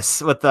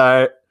yes, with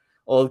our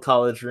old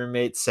college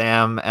roommate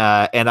Sam,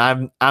 and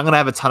I'm gonna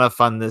have a ton of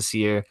fun this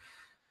year.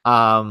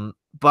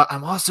 But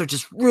I'm also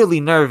just really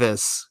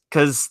nervous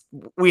because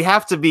we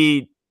have to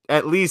be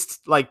at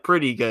least like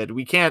pretty good.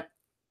 We can't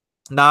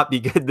not be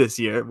good this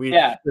year.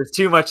 Yeah. There's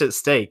too much at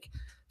stake.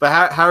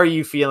 But how are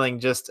you feeling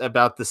just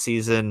about the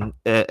season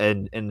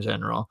in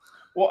general?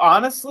 Well,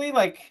 honestly,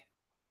 like,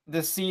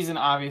 the season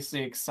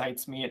obviously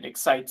excites me. It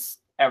excites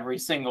every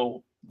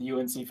single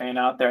UNC fan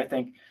out there. I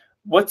think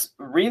what's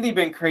really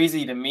been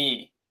crazy to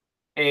me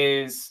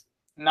is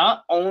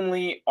not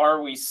only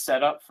are we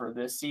set up for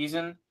this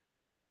season,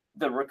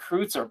 the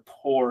recruits are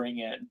pouring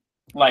in.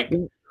 Like,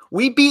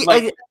 We beat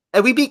like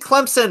we beat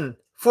Clemson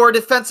for a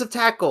defensive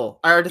tackle,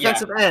 our yeah,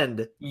 defensive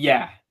end.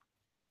 yeah,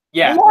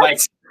 yeah. What? Like,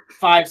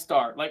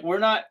 5-star. Like we're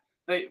not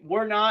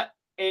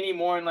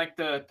anymore in like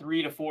the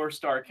 3 to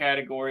 4-star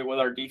category with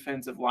our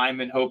defensive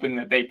linemen, hoping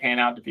that they pan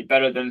out to be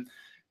better than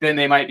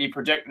they might be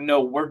projected.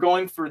 No, we're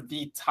going for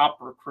the top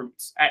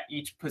recruits at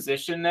each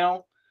position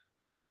now.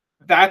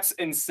 That's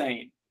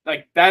insane.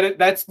 Like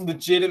that's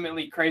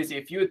legitimately crazy.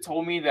 If you had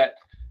told me that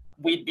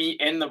we'd be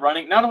in the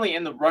running, not only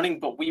in the running,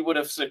 but we would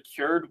have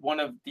secured one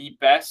of the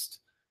best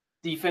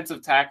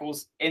defensive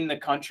tackles in the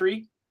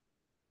country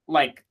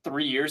like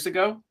 3 years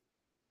ago,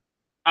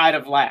 I'd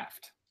have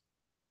laughed.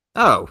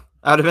 Oh,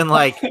 I would have been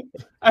like,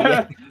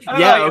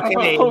 yeah,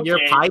 okay, your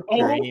pipe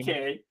dream.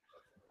 Okay.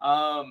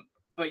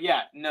 But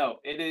yeah, no,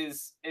 it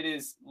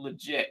is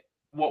legit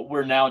what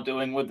we're now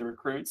doing with the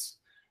recruits.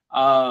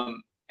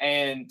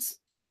 And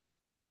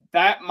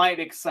that might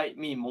excite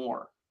me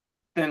more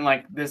than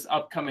like this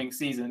upcoming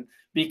season,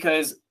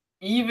 because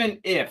even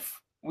if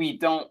we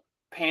don't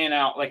pan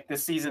out, like the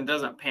season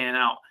doesn't pan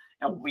out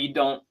and we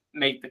don't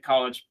make the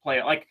college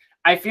play, like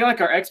I feel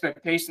like our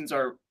expectations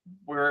are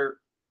where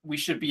we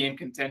should be in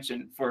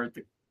contention for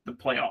the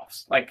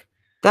playoffs.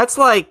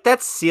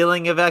 That's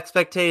ceiling of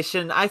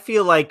expectation. I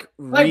feel like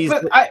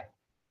I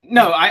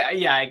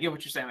get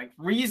what you're saying. Like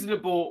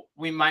reasonable,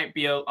 we might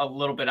be a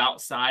little bit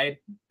outside,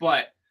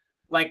 but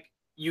like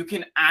you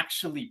can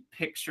actually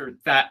picture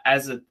that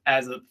as a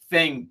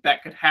thing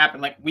that could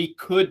happen. Like we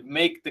could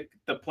make the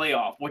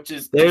playoff, which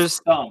is there's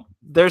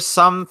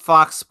some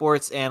Fox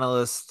Sports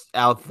analyst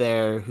out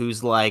there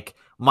who's like,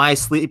 my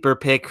sleeper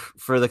pick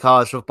for the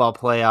college football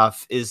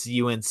playoff is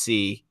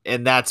UNC,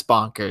 and that's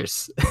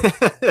bonkers.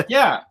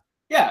 Yeah.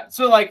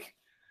 So like,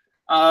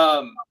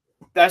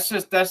 that's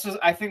just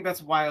I think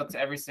that's wild to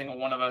every single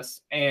one of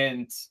us,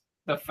 and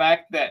the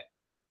fact that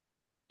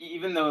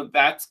even though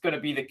that's going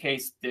to be the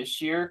case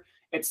this year,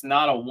 it's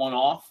not a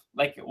one-off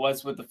like it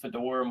was with the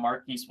Fedora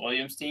Marquise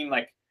Williams team.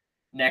 Like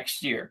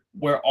next year,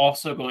 we're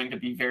also going to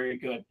be very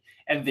good,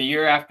 and the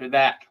year after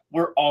that,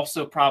 we're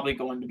also probably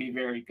going to be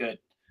very good.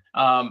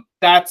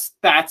 That's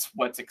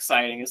what's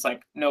exciting. It's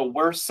like, no,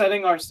 we're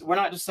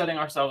not just setting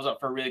ourselves up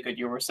for a really good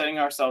year. We're setting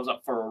ourselves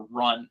up for a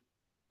run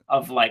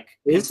of like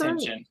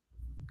contention.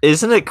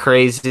 Isn't it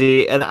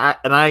crazy? And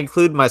I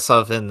include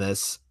myself in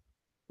this.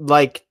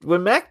 Like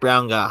when Mac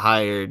Brown got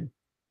hired,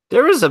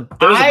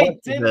 I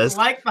didn't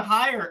like the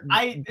hire.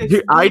 I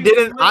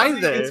didn't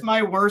either. It's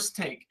my worst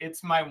take.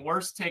 It's my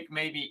worst take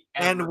maybe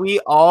ever. And we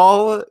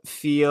all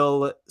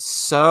feel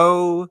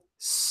so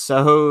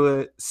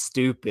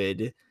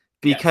stupid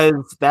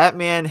because that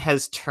man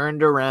has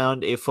turned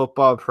around a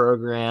football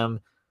program.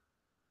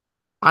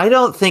 I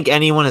don't think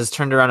anyone has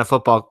turned around a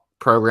football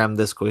program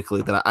this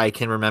quickly that I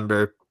can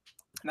remember.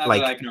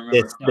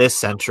 This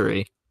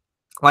century.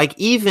 Like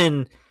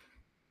even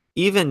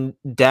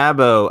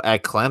Dabo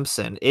at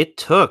Clemson, it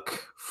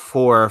took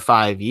 4 or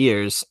 5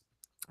 years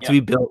to be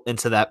built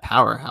into that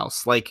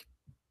powerhouse. Like it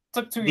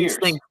took 2 these years.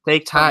 Things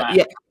take time.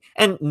 Yeah.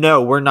 And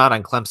no, we're not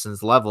on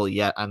Clemson's level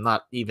yet. I'm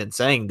not even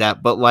saying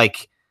that, but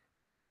like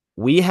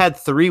we had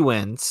 3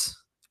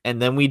 wins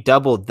and then we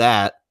doubled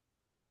that.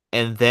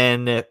 And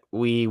then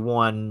we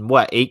won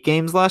 8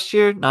 games last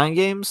year? 9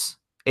 games?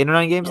 8 or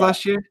 9 games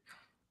last year?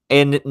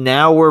 And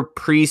now we're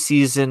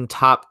preseason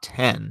top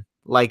 10.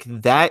 Like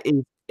that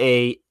is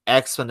a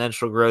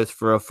exponential growth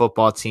for a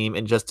football team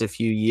in just a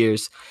few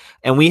years.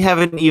 And we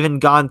haven't even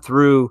gone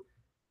through,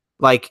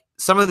 like,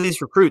 some of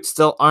these recruits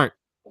still aren't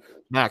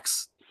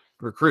Mac's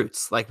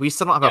recruits. Like we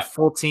still don't have a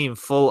full team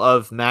full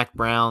of Mac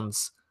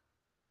Brown's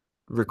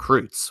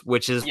recruits,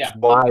 which is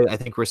why I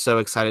think we're so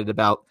excited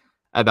about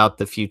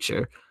the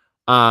future.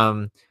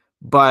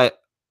 But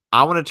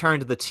I want to turn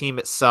to the team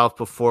itself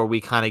before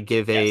we kind of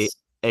give a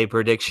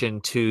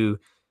prediction to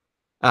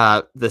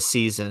the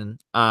season.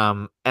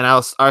 And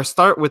I'll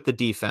start with the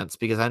defense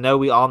because I know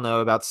we all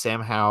know about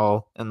Sam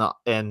Howell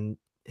and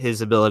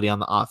his ability on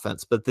the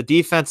offense, but the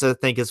defense I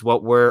think is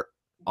what we're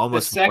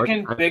almost the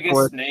second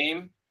biggest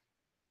name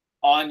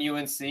on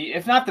UNC,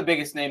 if not the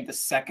biggest name, the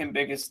second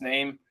biggest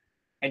name.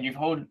 And you've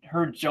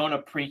heard Jonah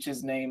preach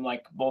his name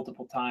like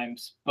multiple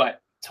times,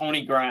 but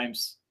Tony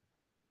Grimes,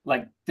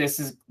 like this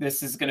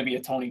is going to be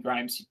a Tony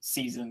Grimes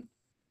season.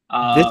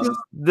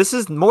 This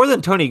is more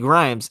than Tony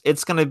Grimes.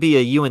 It's going to be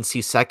a UNC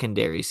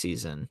secondary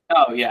season.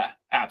 Oh yeah,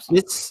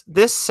 absolutely.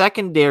 This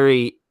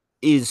secondary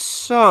is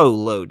so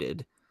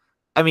loaded.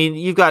 I mean,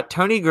 you've got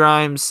Tony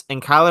Grimes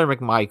and Kyler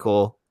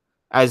McMichael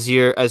as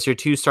your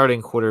 2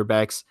 starting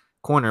cornerbacks.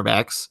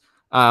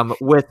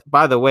 With,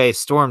 by the way,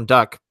 Storm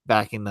Duck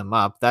backing them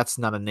up. That's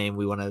not a name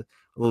we want to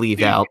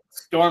leave out.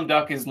 Storm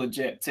Duck is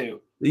legit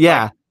too.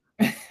 Yeah.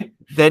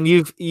 Then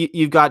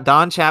you've got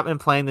Don Chapman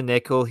playing the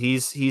nickel.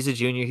 He's a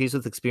junior. He's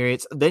with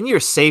experience. Then your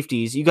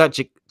safeties. You got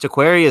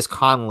Jaquarius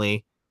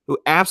Conley, who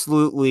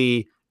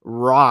absolutely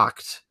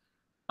rocked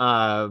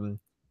A&M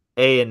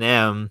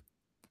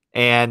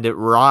and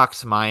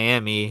rocked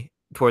Miami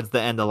towards the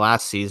end of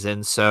last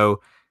season. So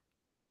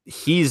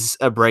he's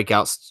a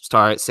breakout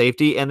star at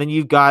safety. And then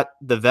you've got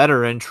the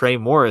veteran Trey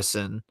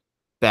Morrison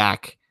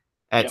back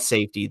at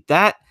safety.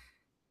 That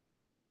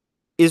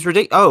is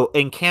ridiculous. Oh,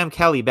 and Cam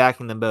Kelly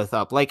backing them both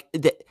up. Like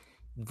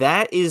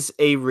that is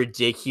a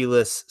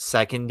ridiculous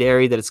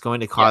secondary that it's going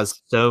to cause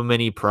Yes. so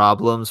many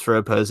problems for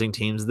opposing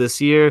teams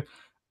this year.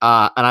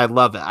 And I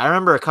love it. I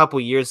remember a couple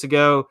years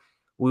ago,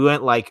 we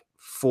went like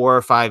 4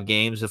 or 5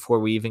 games before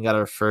we even got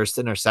our first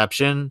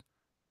interception.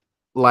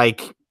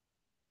 Like,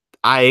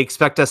 I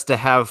expect us to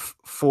have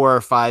 4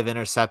 or 5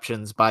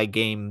 interceptions by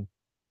game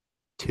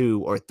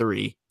 2 or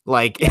 3.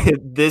 Like Yeah.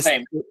 this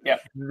Same. Yeah.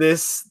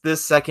 this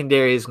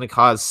secondary is going to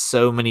cause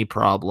so many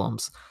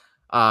problems.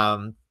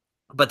 Um,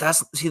 but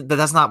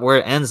that's not where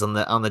it ends on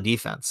the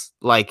defense.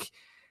 Like,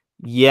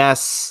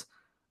 yes,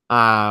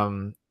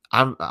 I'm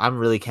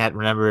really can't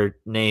remember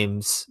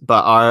names,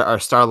 but our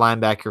star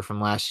linebacker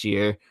from last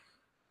year,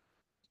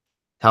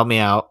 help me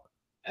out.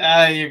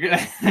 You're good.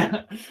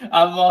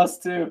 I'm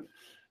lost too.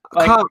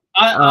 Like, Come,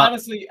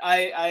 honestly,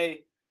 I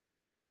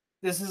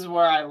this is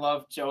where I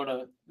love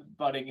Jonah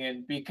butting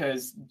in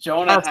because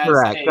Jonah that's has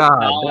correct. a God,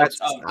 knowledge that's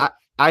of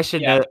I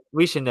should yeah. know.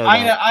 We should know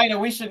that. I know.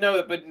 We should know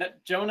that,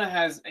 but Jonah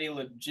has a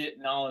legit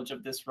knowledge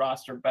of this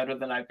roster better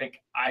than I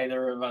think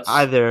either of us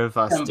Either of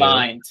us do.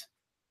 combined.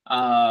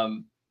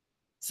 Um,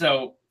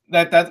 so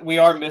that we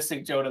are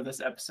missing Jonah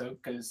this episode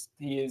because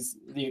he is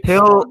the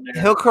extraordinary.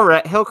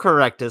 He'll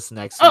correct us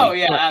next Oh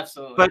week. yeah,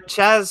 absolutely. But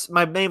Chaz,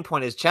 my main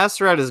point is Chaz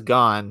Surratt is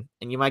gone,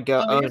 and you might go,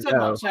 Oh, oh you're talking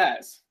about no,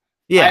 Chaz.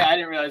 yeah, I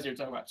didn't realize you were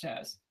talking about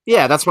Chaz.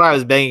 yeah. That's why I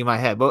was banging my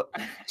head. But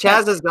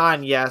Chaz is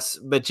gone, yes,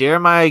 but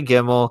Jeremiah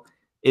Gimmel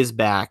is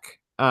back.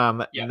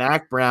 Yeah.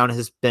 Mac Brown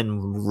has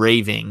been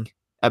raving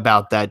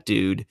about that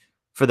dude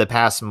for the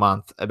past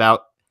month.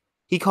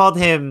 He called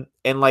him,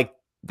 and like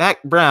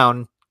Mac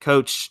Brown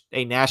coached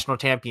a national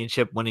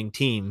championship winning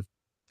team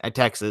at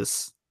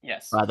Texas.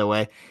 Yes. By the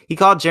way, he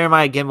called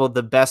Jeremiah Gimmel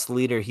the best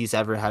leader he's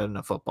ever had in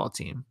a football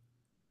team.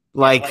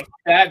 Like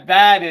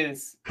that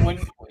is when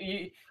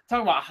you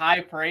talk about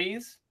high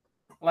praise,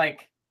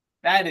 like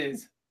that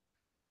is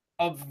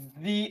of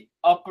the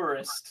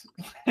upperest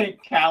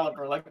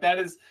caliber. Like that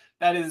is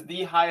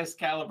the highest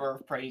caliber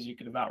of praise you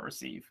could about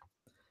receive.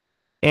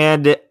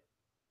 And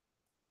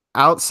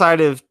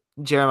outside of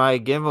Jeremiah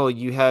Gimmel,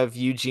 you have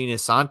Eugene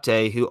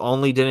Asante, who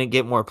only didn't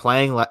get more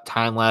playing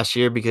time last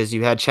year because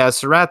you had Chaz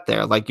Surratt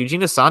there. Like,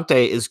 Eugene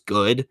Asante is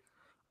good.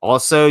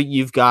 Also,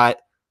 you've got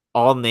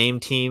all name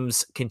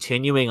teams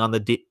continuing on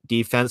the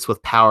defense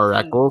with Power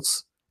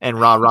Eccles and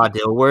Ra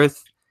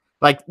Dilworth.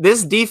 Like,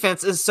 this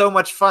defense is so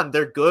much fun.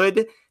 They're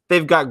good.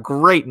 They've got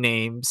great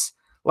names.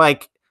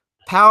 Like,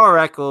 Power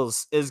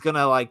Eccles is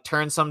gonna like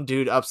turn some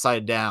dude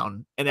upside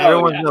down, and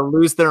everyone's gonna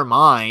lose their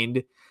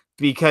mind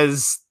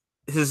because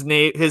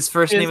his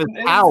first name is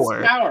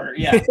Power. Power,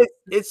 yeah.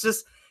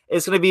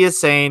 It's gonna be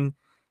insane.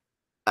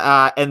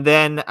 And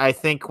then I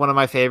think one of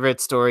my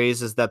favorite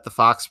stories is that the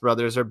Fox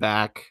brothers are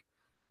back.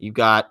 You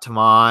got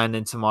Taman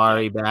and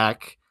Tamari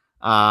back,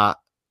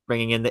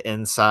 bringing in the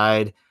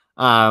inside.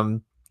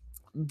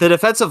 The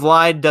defensive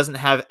line doesn't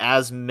have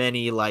as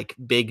many like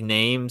big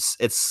names.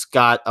 It's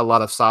got a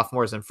lot of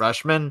sophomores and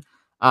freshmen,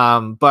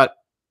 but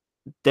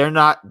they're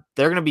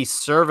going to be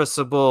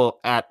serviceable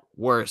at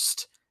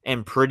worst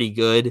and pretty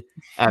good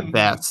at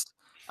best,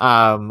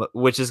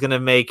 which is going to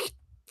make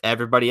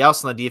everybody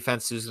else on the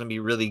defense who's going to be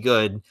really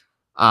good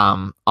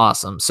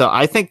awesome. So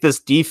I think this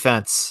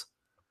defense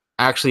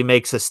actually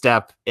makes a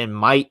step and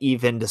might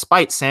even,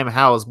 despite Sam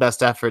Howell's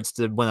best efforts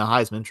to win a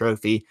Heisman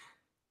Trophy,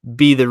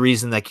 be the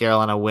reason that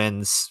Carolina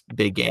wins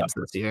big games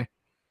this year.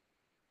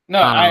 No,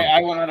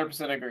 I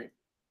 100% agree.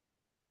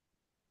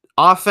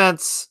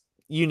 Offense,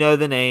 you know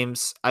the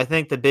names. I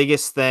think the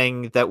biggest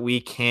thing that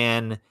we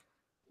can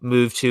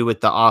move to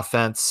with the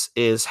offense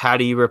is how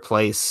do you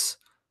replace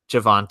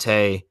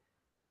Javonte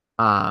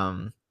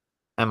and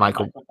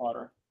Michael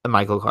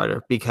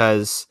Carter,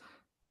 because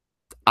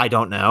I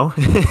don't know.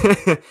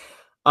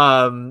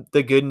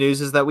 The good news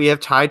is that we have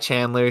Ty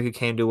Chandler, who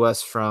came to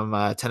us from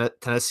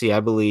Tennessee, I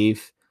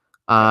believe.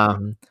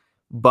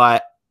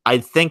 But I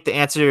think the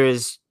answer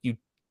is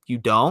you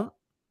don't.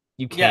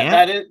 You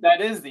can't. Yeah,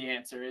 that is the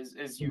answer.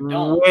 Is you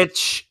don't.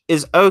 Which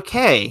is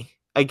okay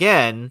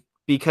again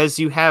because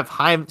you have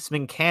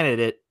Heisman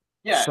candidate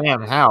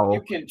Sam Howell.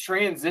 You can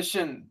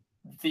transition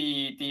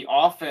the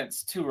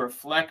offense to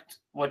reflect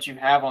what you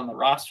have on the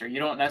roster. You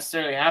don't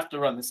necessarily have to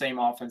run the same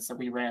offense that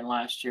we ran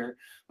last year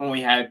when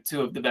we had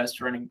two of the best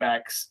running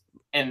backs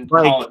in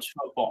college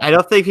football. I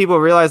don't think people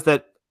realize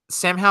that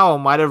Sam Howell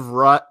might have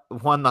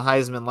won the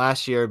Heisman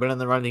last year, but in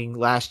the running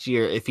last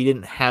year if he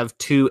didn't have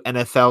two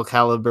NFL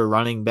caliber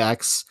running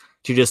backs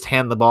to just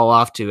hand the ball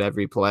off to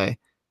every play.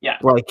 Yeah.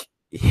 Like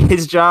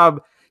his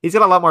job, he's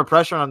got a lot more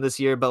pressure on this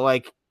year, but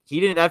like he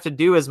didn't have to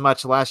do as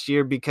much last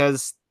year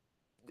because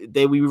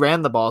we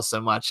ran the ball so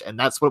much, and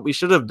that's what we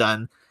should have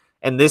done.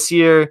 And this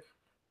year,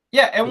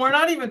 yeah, and we're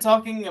not even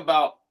talking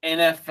about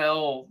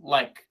NFL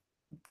like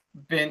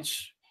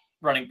bench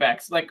running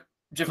backs like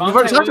Javonte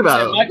Williams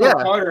and Michael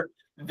Carter.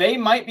 They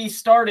might be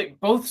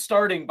both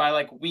starting by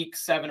like week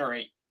 7 or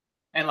 8,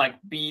 and like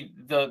be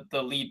the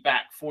lead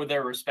back for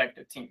their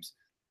respective teams.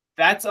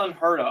 That's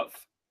unheard of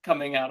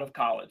coming out of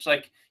college.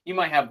 Like you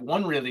might have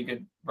one really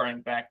good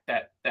running back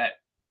that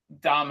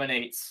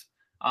dominates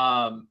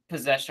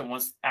possession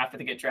once after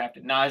they get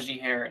drafted.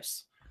 Najee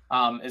Harris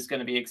is going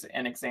to be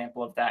an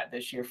example of that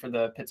this year for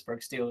the Pittsburgh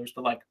Steelers.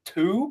 But like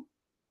 2,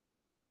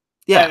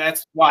 Yeah,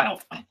 that's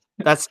wild.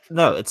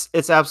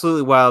 It's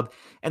absolutely wild.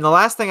 And the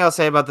last thing I'll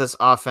say about this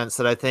offense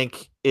that I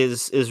think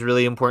is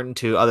really important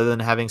too, other than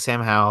having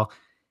Sam Howell,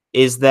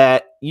 is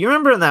that you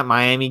remember in that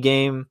Miami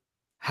game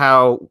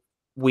how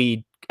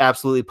we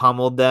absolutely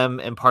pummeled them,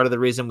 and part of the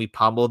reason we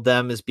pummeled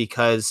them is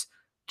because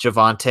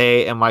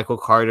Javonte and Michael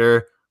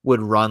Carter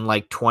would run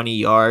like 20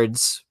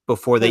 yards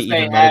before they They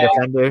even met a had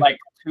defender. like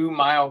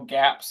 2-mile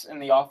gaps in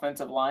the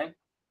offensive line.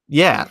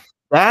 Yeah,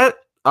 that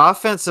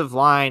offensive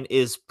line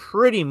is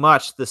pretty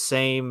much the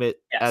same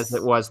as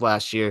it was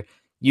last year.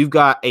 You've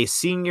got a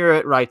senior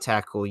at right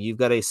tackle. You've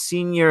got a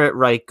senior at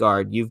right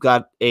guard. You've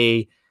got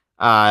a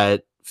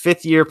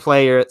fifth-year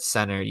player at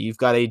center. You've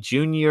got a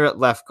junior at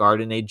left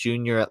guard and a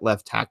junior at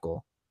left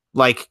tackle.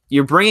 Like,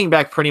 you're bringing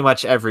back pretty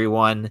much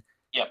everyone.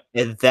 Yep.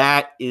 And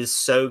that is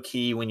so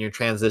key when you're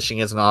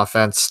transitioning as an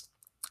offense.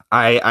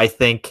 I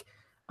think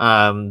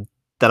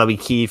that'll be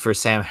key for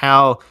Sam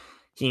Howell.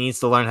 He needs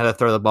to learn how to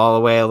throw the ball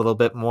away a little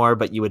bit more,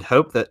 but you would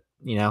hope that,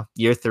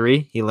 year 3,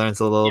 he learns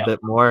a little bit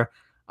more.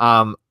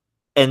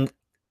 And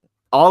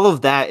all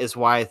of that is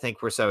why I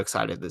think we're so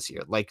excited this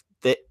year. Like,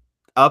 the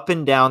up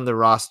and down the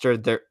roster,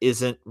 there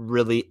isn't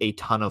really a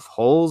ton of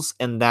holes,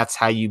 and that's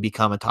how you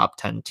become a top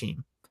 10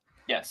 team.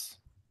 Yes.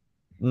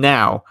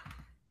 Now,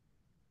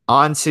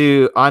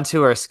 onto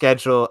our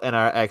schedule and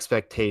our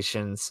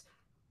expectations.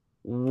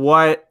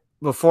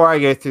 Before I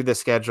go through the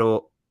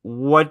schedule,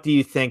 what do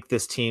you think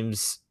this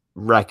team's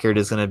record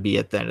is going to be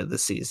at the end of the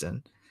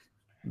season?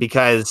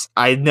 Because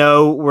I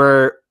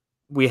know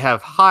we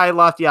have high,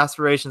 lofty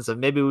aspirations of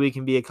maybe we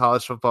can be a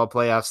college football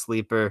playoff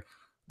sleeper,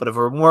 but if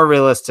we're more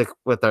realistic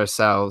with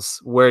ourselves,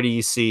 where do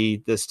you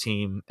see this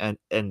team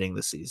ending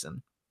the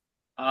season?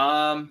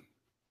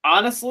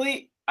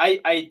 Honestly,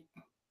 I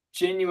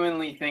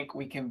genuinely think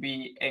we can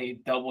be a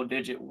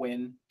double-digit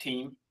win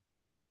team.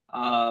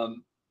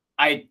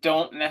 I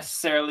don't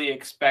necessarily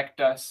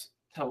expect us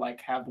to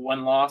like have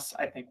 1 loss.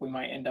 I think we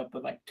might end up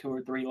with like 2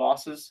 or 3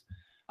 losses.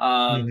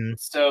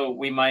 So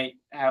we might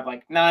have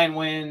like 9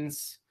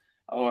 wins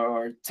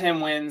or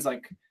 10 wins.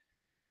 Like,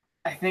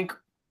 I think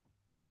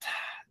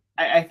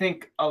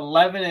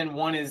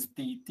 11-1 is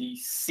the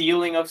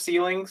ceiling of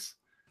ceilings.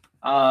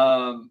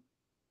 And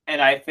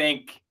I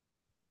think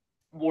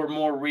we're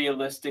more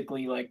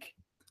realistically like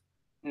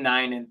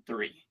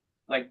 9-3.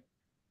 Like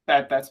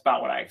that's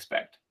about what I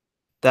expect.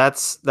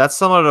 That's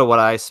similar to what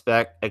I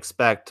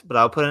expect, but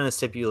I'll put in a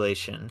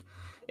stipulation.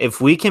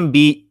 If we can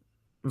beat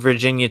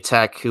Virginia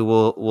Tech, who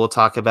we'll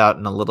talk about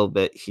in a little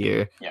bit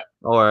here,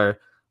 or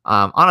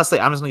honestly,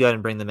 I'm just gonna go ahead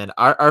and bring them in.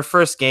 Our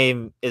first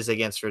game is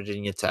against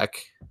Virginia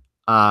Tech,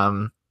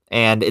 and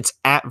it's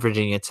at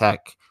Virginia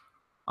Tech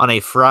on a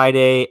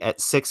Friday at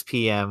 6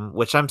 p.m.,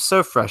 which I'm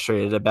so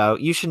frustrated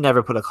about. You should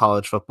never put a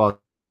college football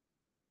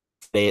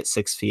day at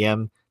 6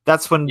 p.m.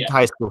 That's when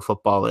high school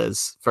football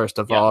is, first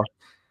of all.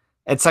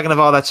 And second of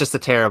all, that's just a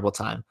terrible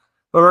time.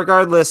 But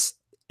regardless,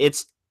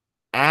 it's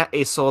at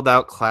a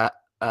sold-out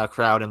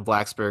crowd in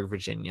Blacksburg,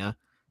 Virginia,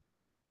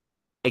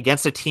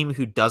 against a team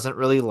who doesn't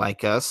really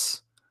like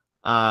us.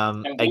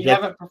 And we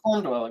haven't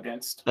performed well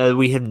against.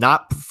 We have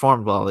not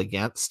performed well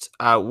against,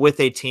 with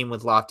a team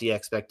with lofty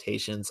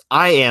expectations.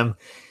 I am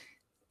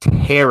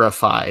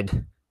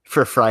terrified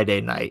for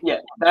Friday night. Yeah,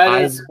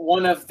 that's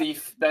one of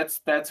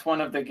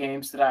the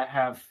games that I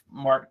have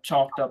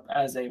chalked up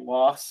as a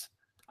loss.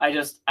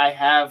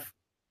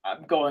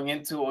 I'm going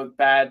into it with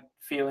bad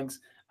feelings.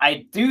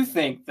 I do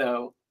think,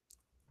 though,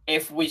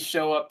 if we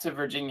show up to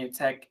Virginia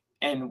Tech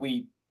and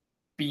we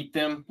beat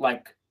them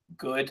like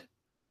good,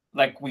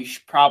 like we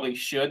probably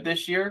should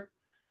this year,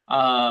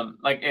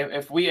 like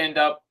if we end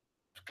up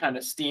kind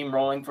of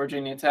steamrolling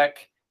Virginia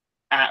Tech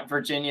at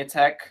Virginia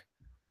Tech,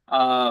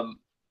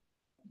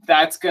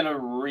 that's going to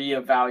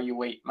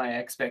reevaluate my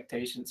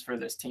expectations for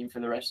this team for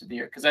the rest of the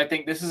year, because I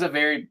think this is a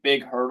very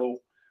big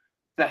hurdle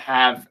to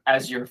have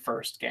as your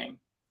first game.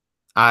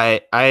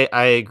 I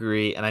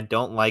agree, and I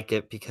don't like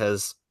it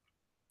because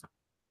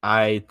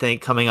I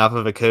think coming off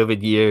of a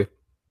COVID year,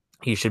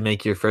 you should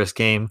make your first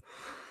game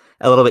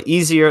a little bit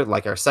easier,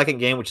 like our second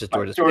game, which is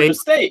Georgia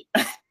State.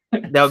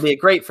 That would be a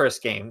great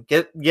first game.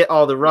 Get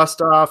all the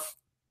rust off.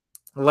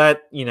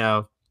 Now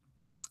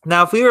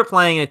if we were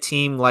playing a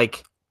team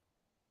like,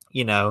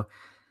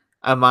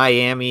 a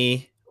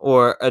Miami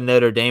or a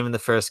Notre Dame in the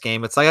first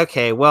game, it's like,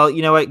 okay, well,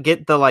 you know what?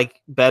 Get the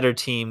like better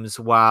teams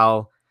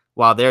while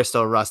they're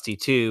still rusty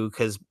too,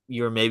 because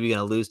you're maybe going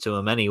to lose to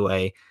them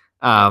anyway.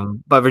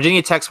 But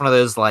Virginia Tech's one of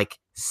those like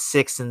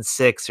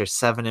 6-6 or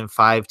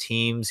 7-5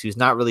 teams who's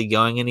not really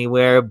going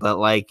anywhere, but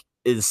like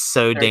is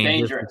so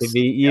dangerous to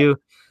beat you.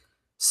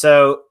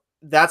 So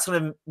that's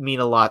going to mean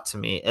a lot to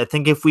me. I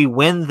think if we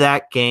win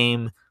that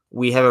game,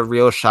 we have a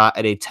real shot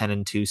at a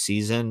 10-2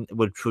 season,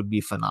 which would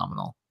be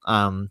phenomenal.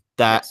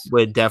 That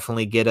would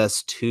definitely get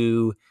us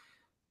to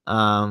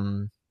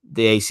the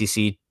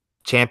ACC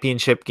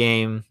championship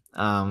game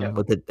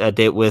with a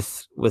date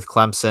with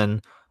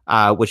Clemson,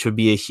 which would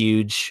be a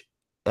huge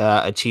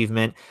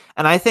achievement.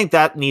 And I think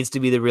that needs to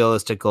be the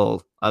realistic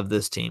goal of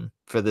this team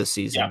for this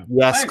Yeah, season. I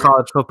Yes, agree.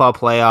 college football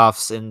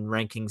playoffs and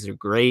rankings are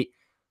great,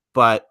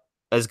 but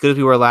as good as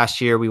we were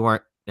last year, we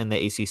weren't in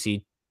the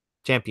ACC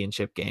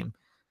championship game.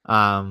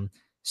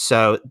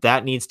 So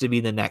that needs to be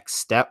the next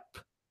step.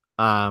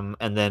 And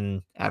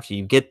then after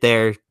you get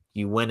there,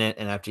 you win it.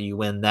 And after you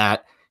win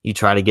that, you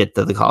try to get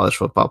to the college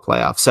football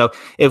playoff. So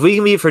if we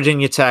can beat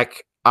Virginia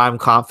Tech, I'm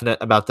confident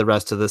about the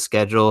rest of the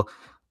schedule.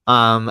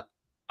 Um,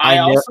 I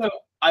know.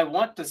 I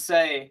want to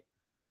say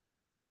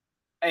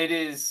it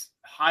is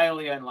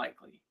highly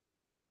unlikely,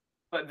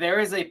 but there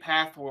is a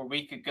path where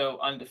we could go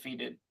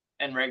undefeated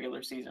in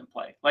regular season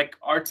play. Like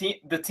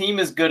the team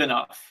is good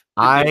enough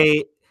to do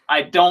it.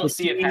 I don't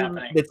see it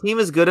happening. The team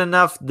is good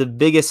enough. The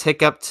biggest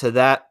hiccup to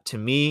that, to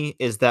me,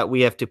 is that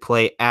we have to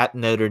play at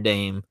Notre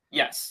Dame.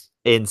 Yes,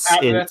 in that's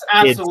South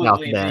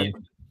absolutely Bend.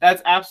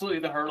 That's absolutely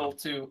the hurdle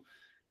to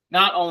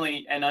not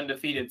only an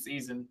undefeated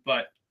season,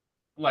 but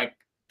like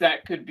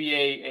that could be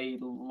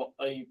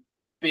a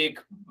big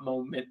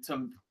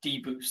momentum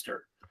debooster.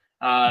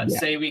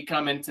 Say we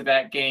come into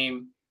that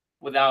game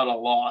without a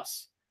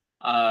loss.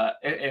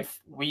 If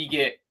we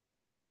get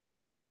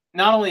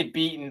not only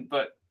beaten,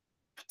 but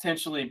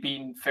potentially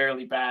beaten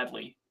fairly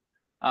badly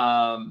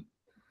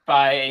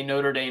by a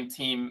Notre Dame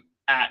team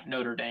at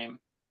Notre Dame,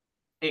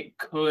 it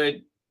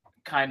could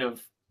kind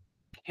of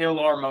kill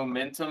our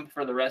momentum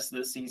for the rest of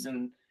the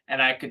season.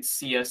 And I could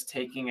see us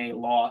taking a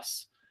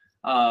loss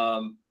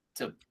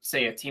to,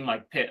 say, a team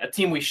like Pitt, a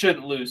team we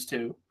shouldn't lose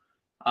to,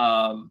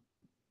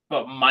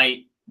 but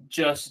might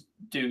just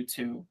due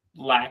to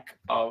lack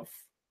of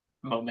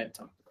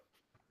momentum.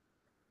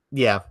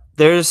 Yeah,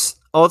 there's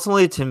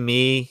ultimately, to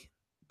me,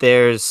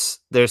 there's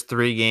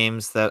 3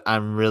 games that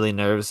I'm really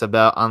nervous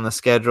about on the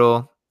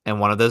schedule, and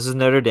one of those is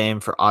Notre Dame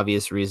for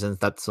obvious reasons.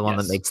 That's the one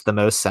that makes the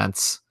most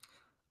sense.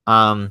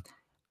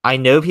 I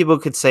know people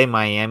could say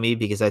Miami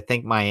because I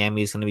think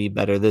Miami is going to be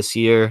better this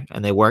year,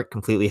 and they weren't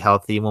completely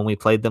healthy when we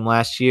played them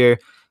last year.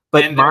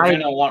 But and they're going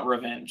to want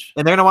revenge.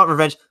 And they're going to want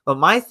revenge. But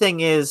my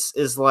thing is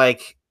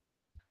like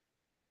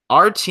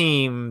our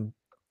team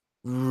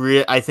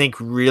I think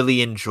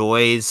really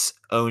enjoys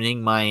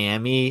owning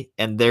Miami,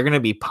 and they're going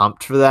to be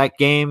pumped for that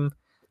game.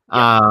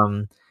 Yeah.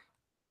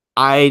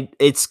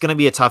 It's going to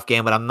be a tough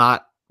game, but I'm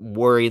not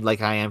worried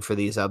like I am for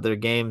these other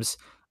games.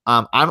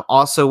 I'm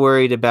also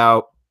worried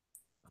about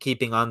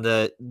keeping on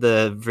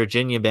the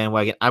Virginia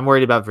bandwagon. I'm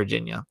worried about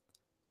Virginia.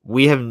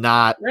 We have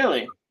not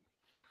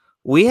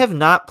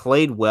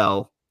played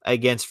well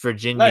against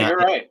Virginia you're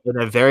right. in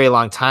a very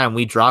long time.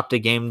 We dropped a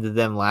game to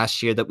them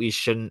last year that we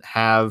shouldn't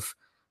have.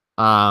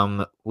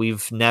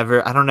 We've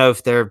never, I don't know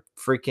if their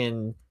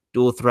freaking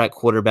dual threat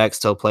quarterback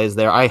still plays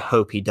there. I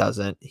hope he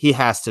doesn't. He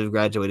has to have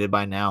graduated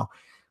by now.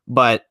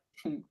 But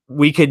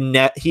we could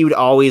he would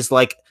always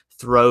like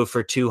throw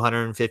for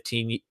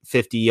 250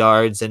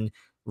 yards and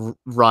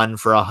run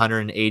for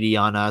 180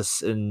 on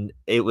us, and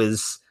it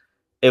was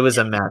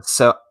a mess.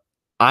 So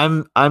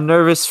I'm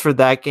nervous for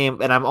that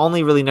game, and I'm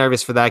only really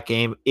nervous for that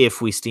game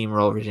if we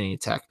steamroll Virginia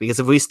Tech, because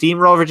if we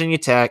steamroll Virginia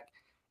Tech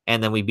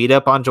and then we beat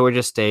up on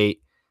Georgia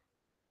State,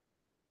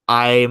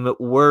 I'm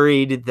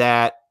worried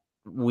that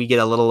we get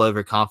a little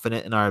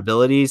overconfident in our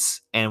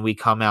abilities and we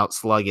come out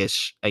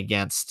sluggish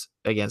against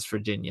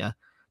Virginia.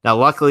 Now,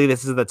 luckily,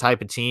 this is the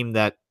type of team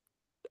that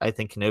I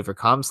think can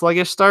overcome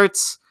sluggish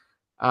starts.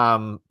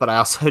 But I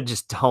also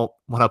just don't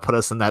want to put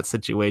us in that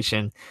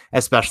situation,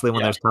 especially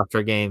when there's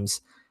tougher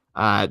games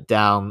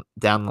down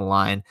the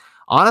line.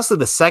 Honestly,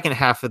 the second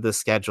half of the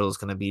schedule is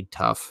going to be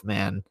tough,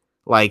 man.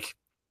 Like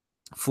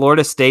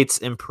Florida State's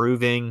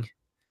improving.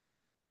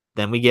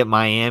 Then we get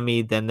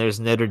Miami. Then there's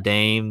Notre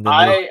Dame. Then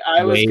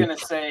I was gonna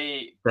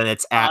say, then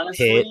it's at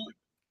Pitt.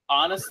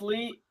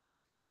 Honestly,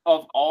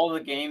 of all the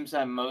games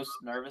I'm most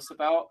nervous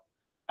about,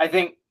 I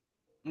think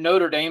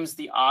Notre Dame's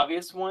the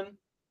obvious one,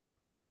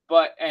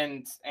 but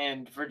and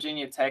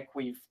Virginia Tech,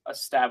 we've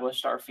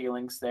established our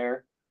feelings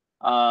there.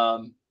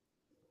 I'm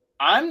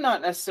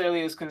not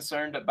necessarily as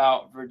concerned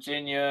about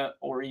Virginia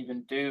or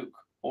even Duke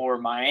or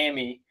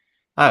Miami.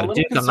 Oh,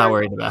 Duke, I'm not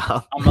worried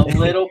about. I'm a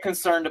little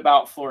concerned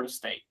about Florida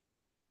State.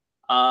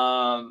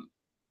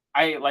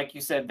 Like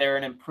you said, they're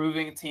an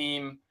improving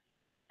team,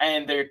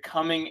 and they're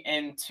coming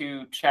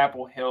into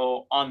Chapel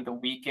Hill on the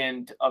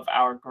weekend of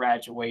our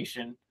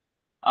graduation,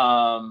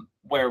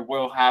 where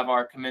we'll have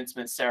our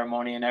commencement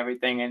ceremony and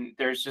everything. And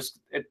there's just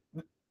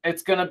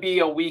it's gonna be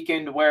a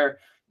weekend where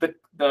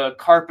the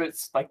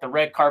carpets, like the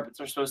red carpets,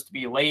 are supposed to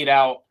be laid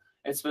out.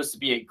 It's supposed to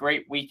be a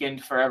great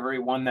weekend for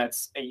everyone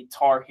that's a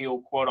Tar Heel,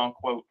 quote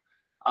unquote.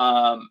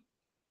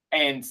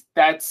 And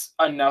that's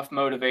enough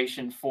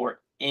motivation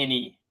for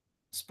any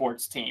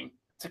sports team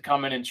to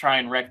come in and try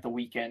and wreck the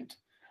weekend.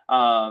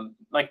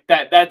 Like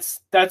that's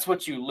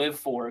what you live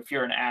for if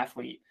you're an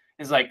athlete.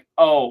 Is like,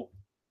 oh,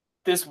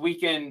 this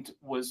weekend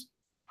was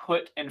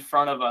put in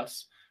front of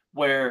us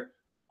where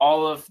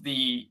all of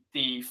the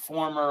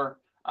former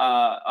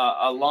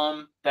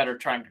alum that are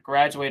trying to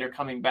graduate are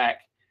coming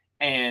back,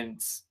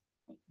 and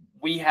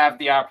we have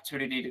the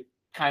opportunity to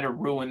kind of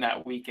ruin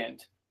that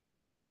weekend.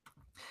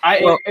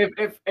 Well,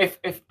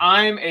 If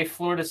I'm a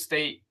Florida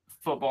State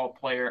football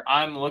player,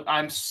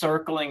 I'm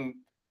circling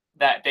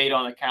that date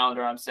on the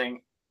calendar. I'm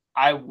saying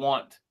I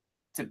want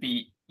to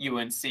beat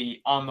UNC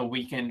on the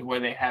weekend where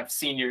they have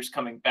seniors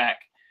coming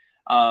back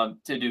to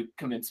do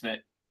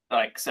commencement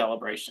like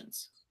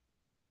celebrations.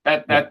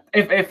 That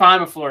if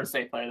I'm a Florida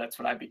State player, that's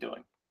what I'd be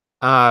doing.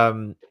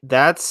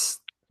 That's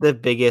the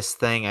biggest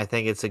thing. I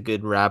think it's a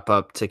good wrap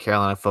up to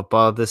Carolina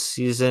football this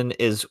season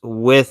is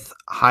with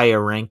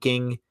higher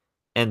ranking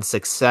and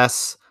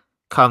success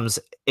comes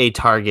a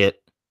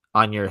target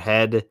on your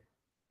head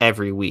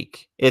every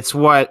week. It's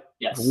what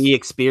we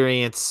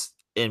experience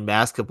in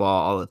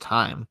basketball all the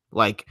time.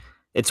 Like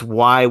it's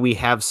why we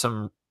have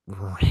some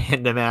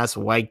random ass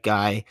white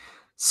guy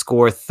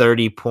score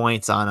 30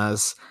 points on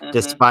us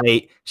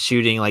despite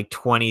shooting like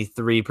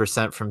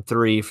 23% from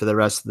 3 for the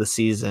rest of the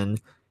season.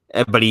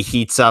 But he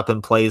heats up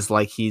and plays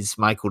like he's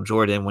Michael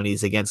Jordan when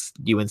he's against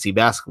UNC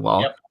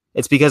basketball. Yep.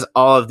 It's because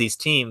all of these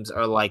teams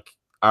are like,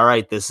 all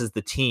right, this is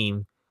the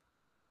team.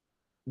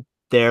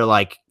 They're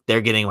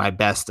getting my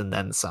best and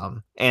then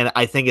some. And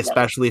I think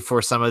especially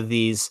for some of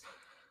these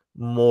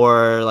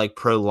more like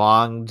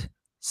prolonged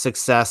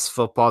success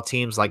football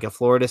teams like a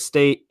Florida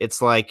State,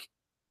 it's like,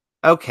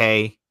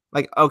 okay,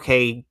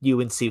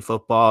 UNC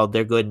football,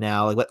 they're good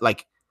now.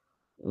 Like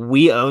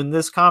we own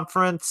this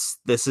conference.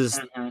 This is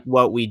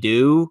what we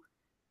do.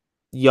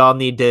 Y'all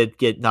need to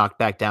get knocked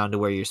back down to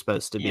where you're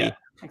supposed to be. Yeah,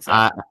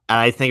 exactly. And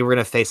I think we're going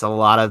to face a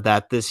lot of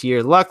that this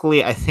year.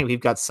 Luckily, I think we've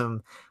got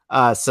some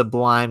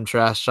sublime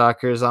trash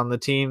talkers on the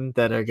team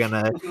that are going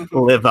to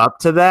live up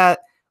to that.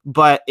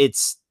 But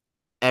it's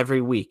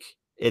every week.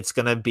 It's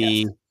going to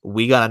be,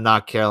 we got to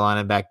knock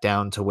Carolina back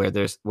down to where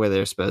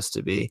they're supposed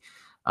to be.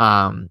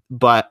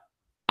 But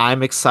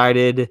I'm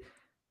excited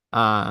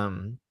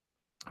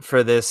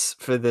for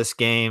this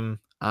game.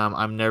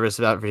 I'm nervous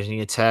about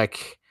Virginia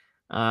Tech.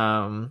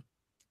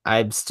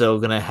 I'm still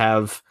gonna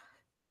have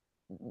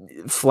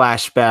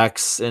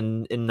flashbacks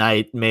and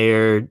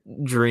nightmare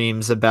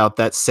dreams about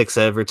that 6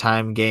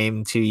 overtime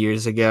game 2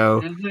 years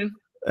ago.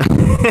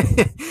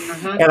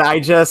 And I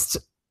just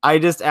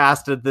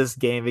asked that this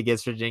game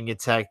against Virginia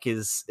Tech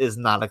is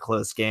not a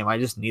close game. I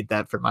just need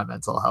that for my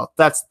mental health.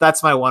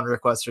 That's my one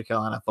request for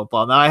Carolina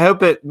football. Now I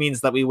hope it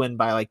means that we win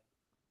by like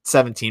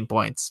 17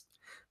 points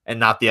and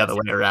not the other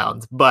way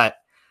around. But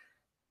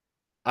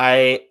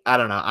I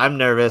don't know. I'm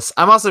nervous.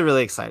 I'm also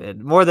really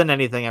excited. More than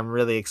anything, I'm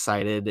really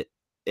excited.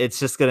 It's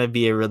just going to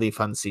be a really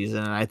fun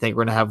season. And I think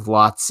we're going to have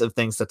lots of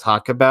things to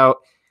talk about.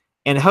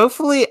 And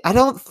hopefully, I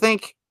don't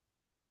think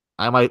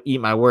I might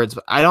eat my words,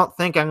 but I don't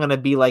think I'm going to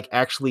be like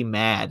actually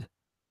mad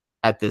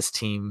at this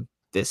team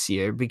this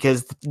year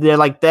because they're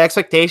like the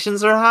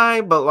expectations are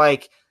high, but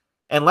like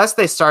unless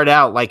they start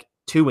out like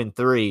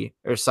 2-3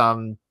 or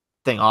something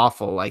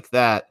awful like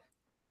that,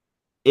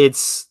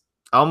 it's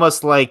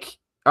almost like,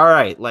 all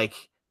right, like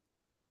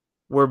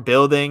we're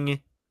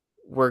building,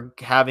 we're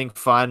having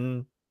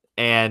fun,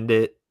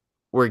 and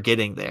we're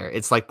getting there.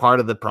 It's like part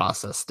of the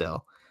process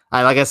still.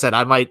 Like I said,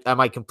 I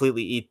might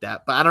completely eat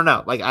that, but I don't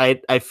know. Like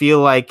I feel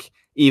like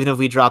even if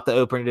we drop the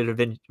opener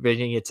to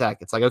Virginia Tech,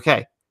 it's like,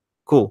 okay,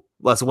 cool.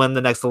 Let's win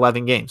the next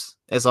 11 games.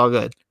 It's all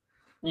good.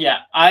 Yeah,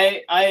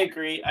 I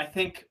agree. I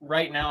think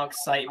right now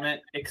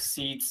excitement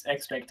exceeds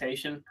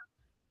expectation.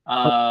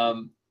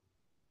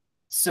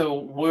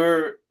 So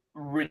we're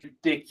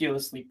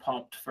ridiculously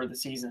pumped for the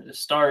season to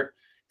start.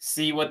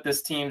 See what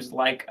this team's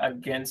like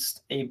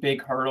against a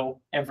big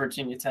hurdle in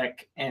Virginia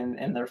Tech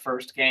in their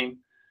first game.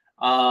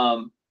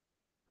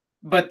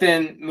 But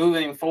then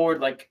moving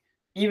forward, like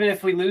even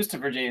if we lose to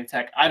Virginia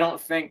Tech, I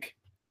don't think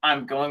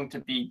I'm going to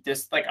be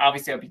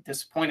obviously I'll be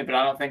disappointed, but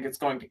I don't think it's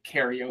going to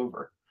carry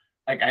over.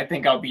 Like I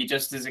think I'll be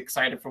just as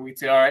excited for week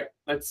 2. All right,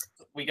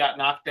 we got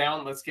knocked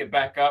down. Let's get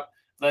back up.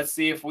 Let's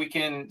see if we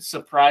can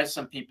surprise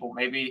some people.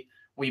 Maybe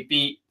we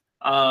beat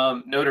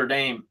Notre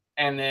Dame,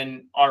 and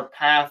then our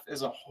path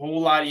is a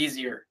whole lot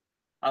easier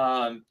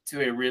to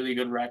a really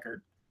good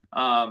record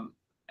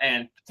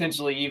and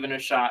potentially even a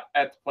shot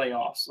at the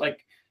playoffs.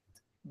 Like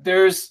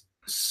there's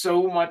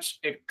so much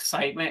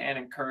excitement and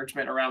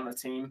encouragement around the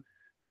team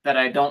that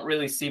I don't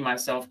really see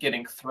myself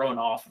getting thrown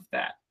off of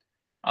that.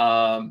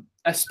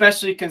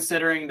 Especially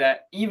considering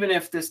that even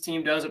if this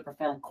team doesn't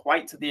perform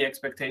quite to the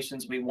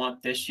expectations we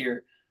want this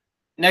year,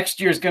 next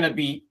year is going to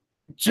be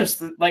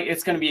just like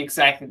it's going to be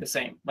exactly the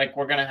same. Like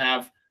we're going to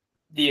have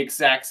the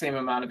exact same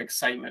amount of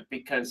excitement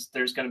because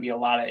there's going to be a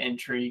lot of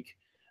intrigue.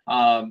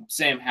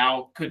 Sam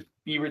Howell could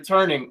be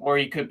returning or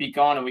he could be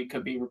gone and we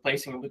could be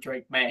replacing him with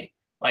Drake May.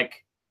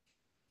 Like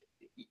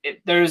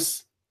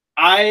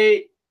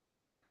I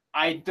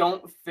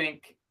don't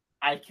think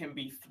I can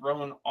be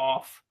thrown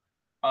off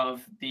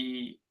of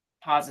the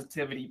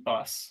positivity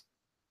bus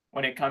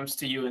when it comes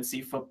to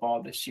UNC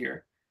football this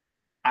year.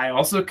 I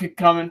also could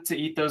come in to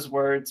eat those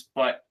words,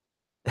 but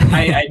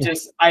I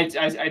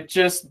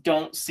just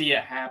don't see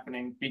it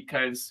happening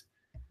because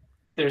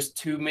there's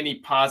too many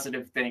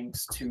positive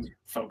things to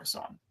focus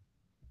on.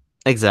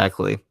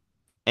 Exactly.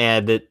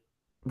 And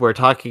we're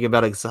talking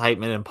about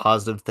excitement and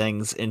positive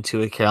things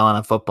into a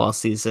Carolina football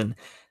season.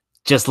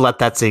 just let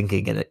that sink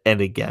in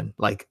again.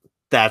 Like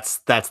that's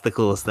the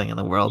coolest thing in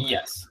the world.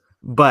 Yes.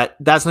 But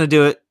that's going to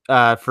do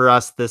it for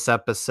us this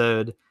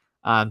episode.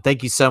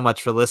 Thank you so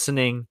much for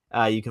listening.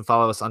 You can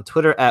follow us on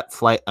Twitter at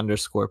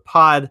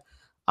 @flight_pod.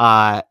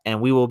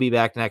 And we will be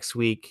back next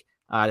week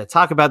to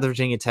talk about the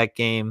Virginia Tech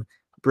game,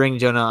 bring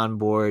Jonah on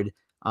board,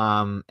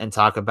 and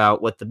talk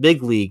about what the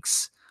big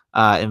leagues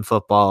in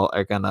football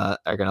are gonna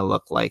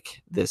look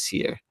like this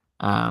year.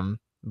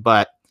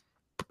 But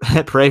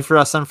pray for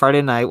us on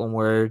Friday night when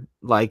we're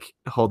like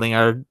holding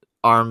our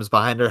arms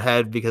behind our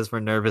head because we're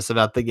nervous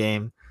about the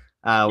game.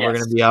 We're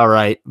going to be all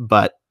right,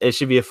 but it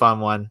should be a fun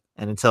one.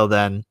 And until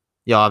then,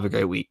 y'all have a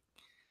great week.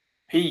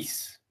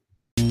 Peace.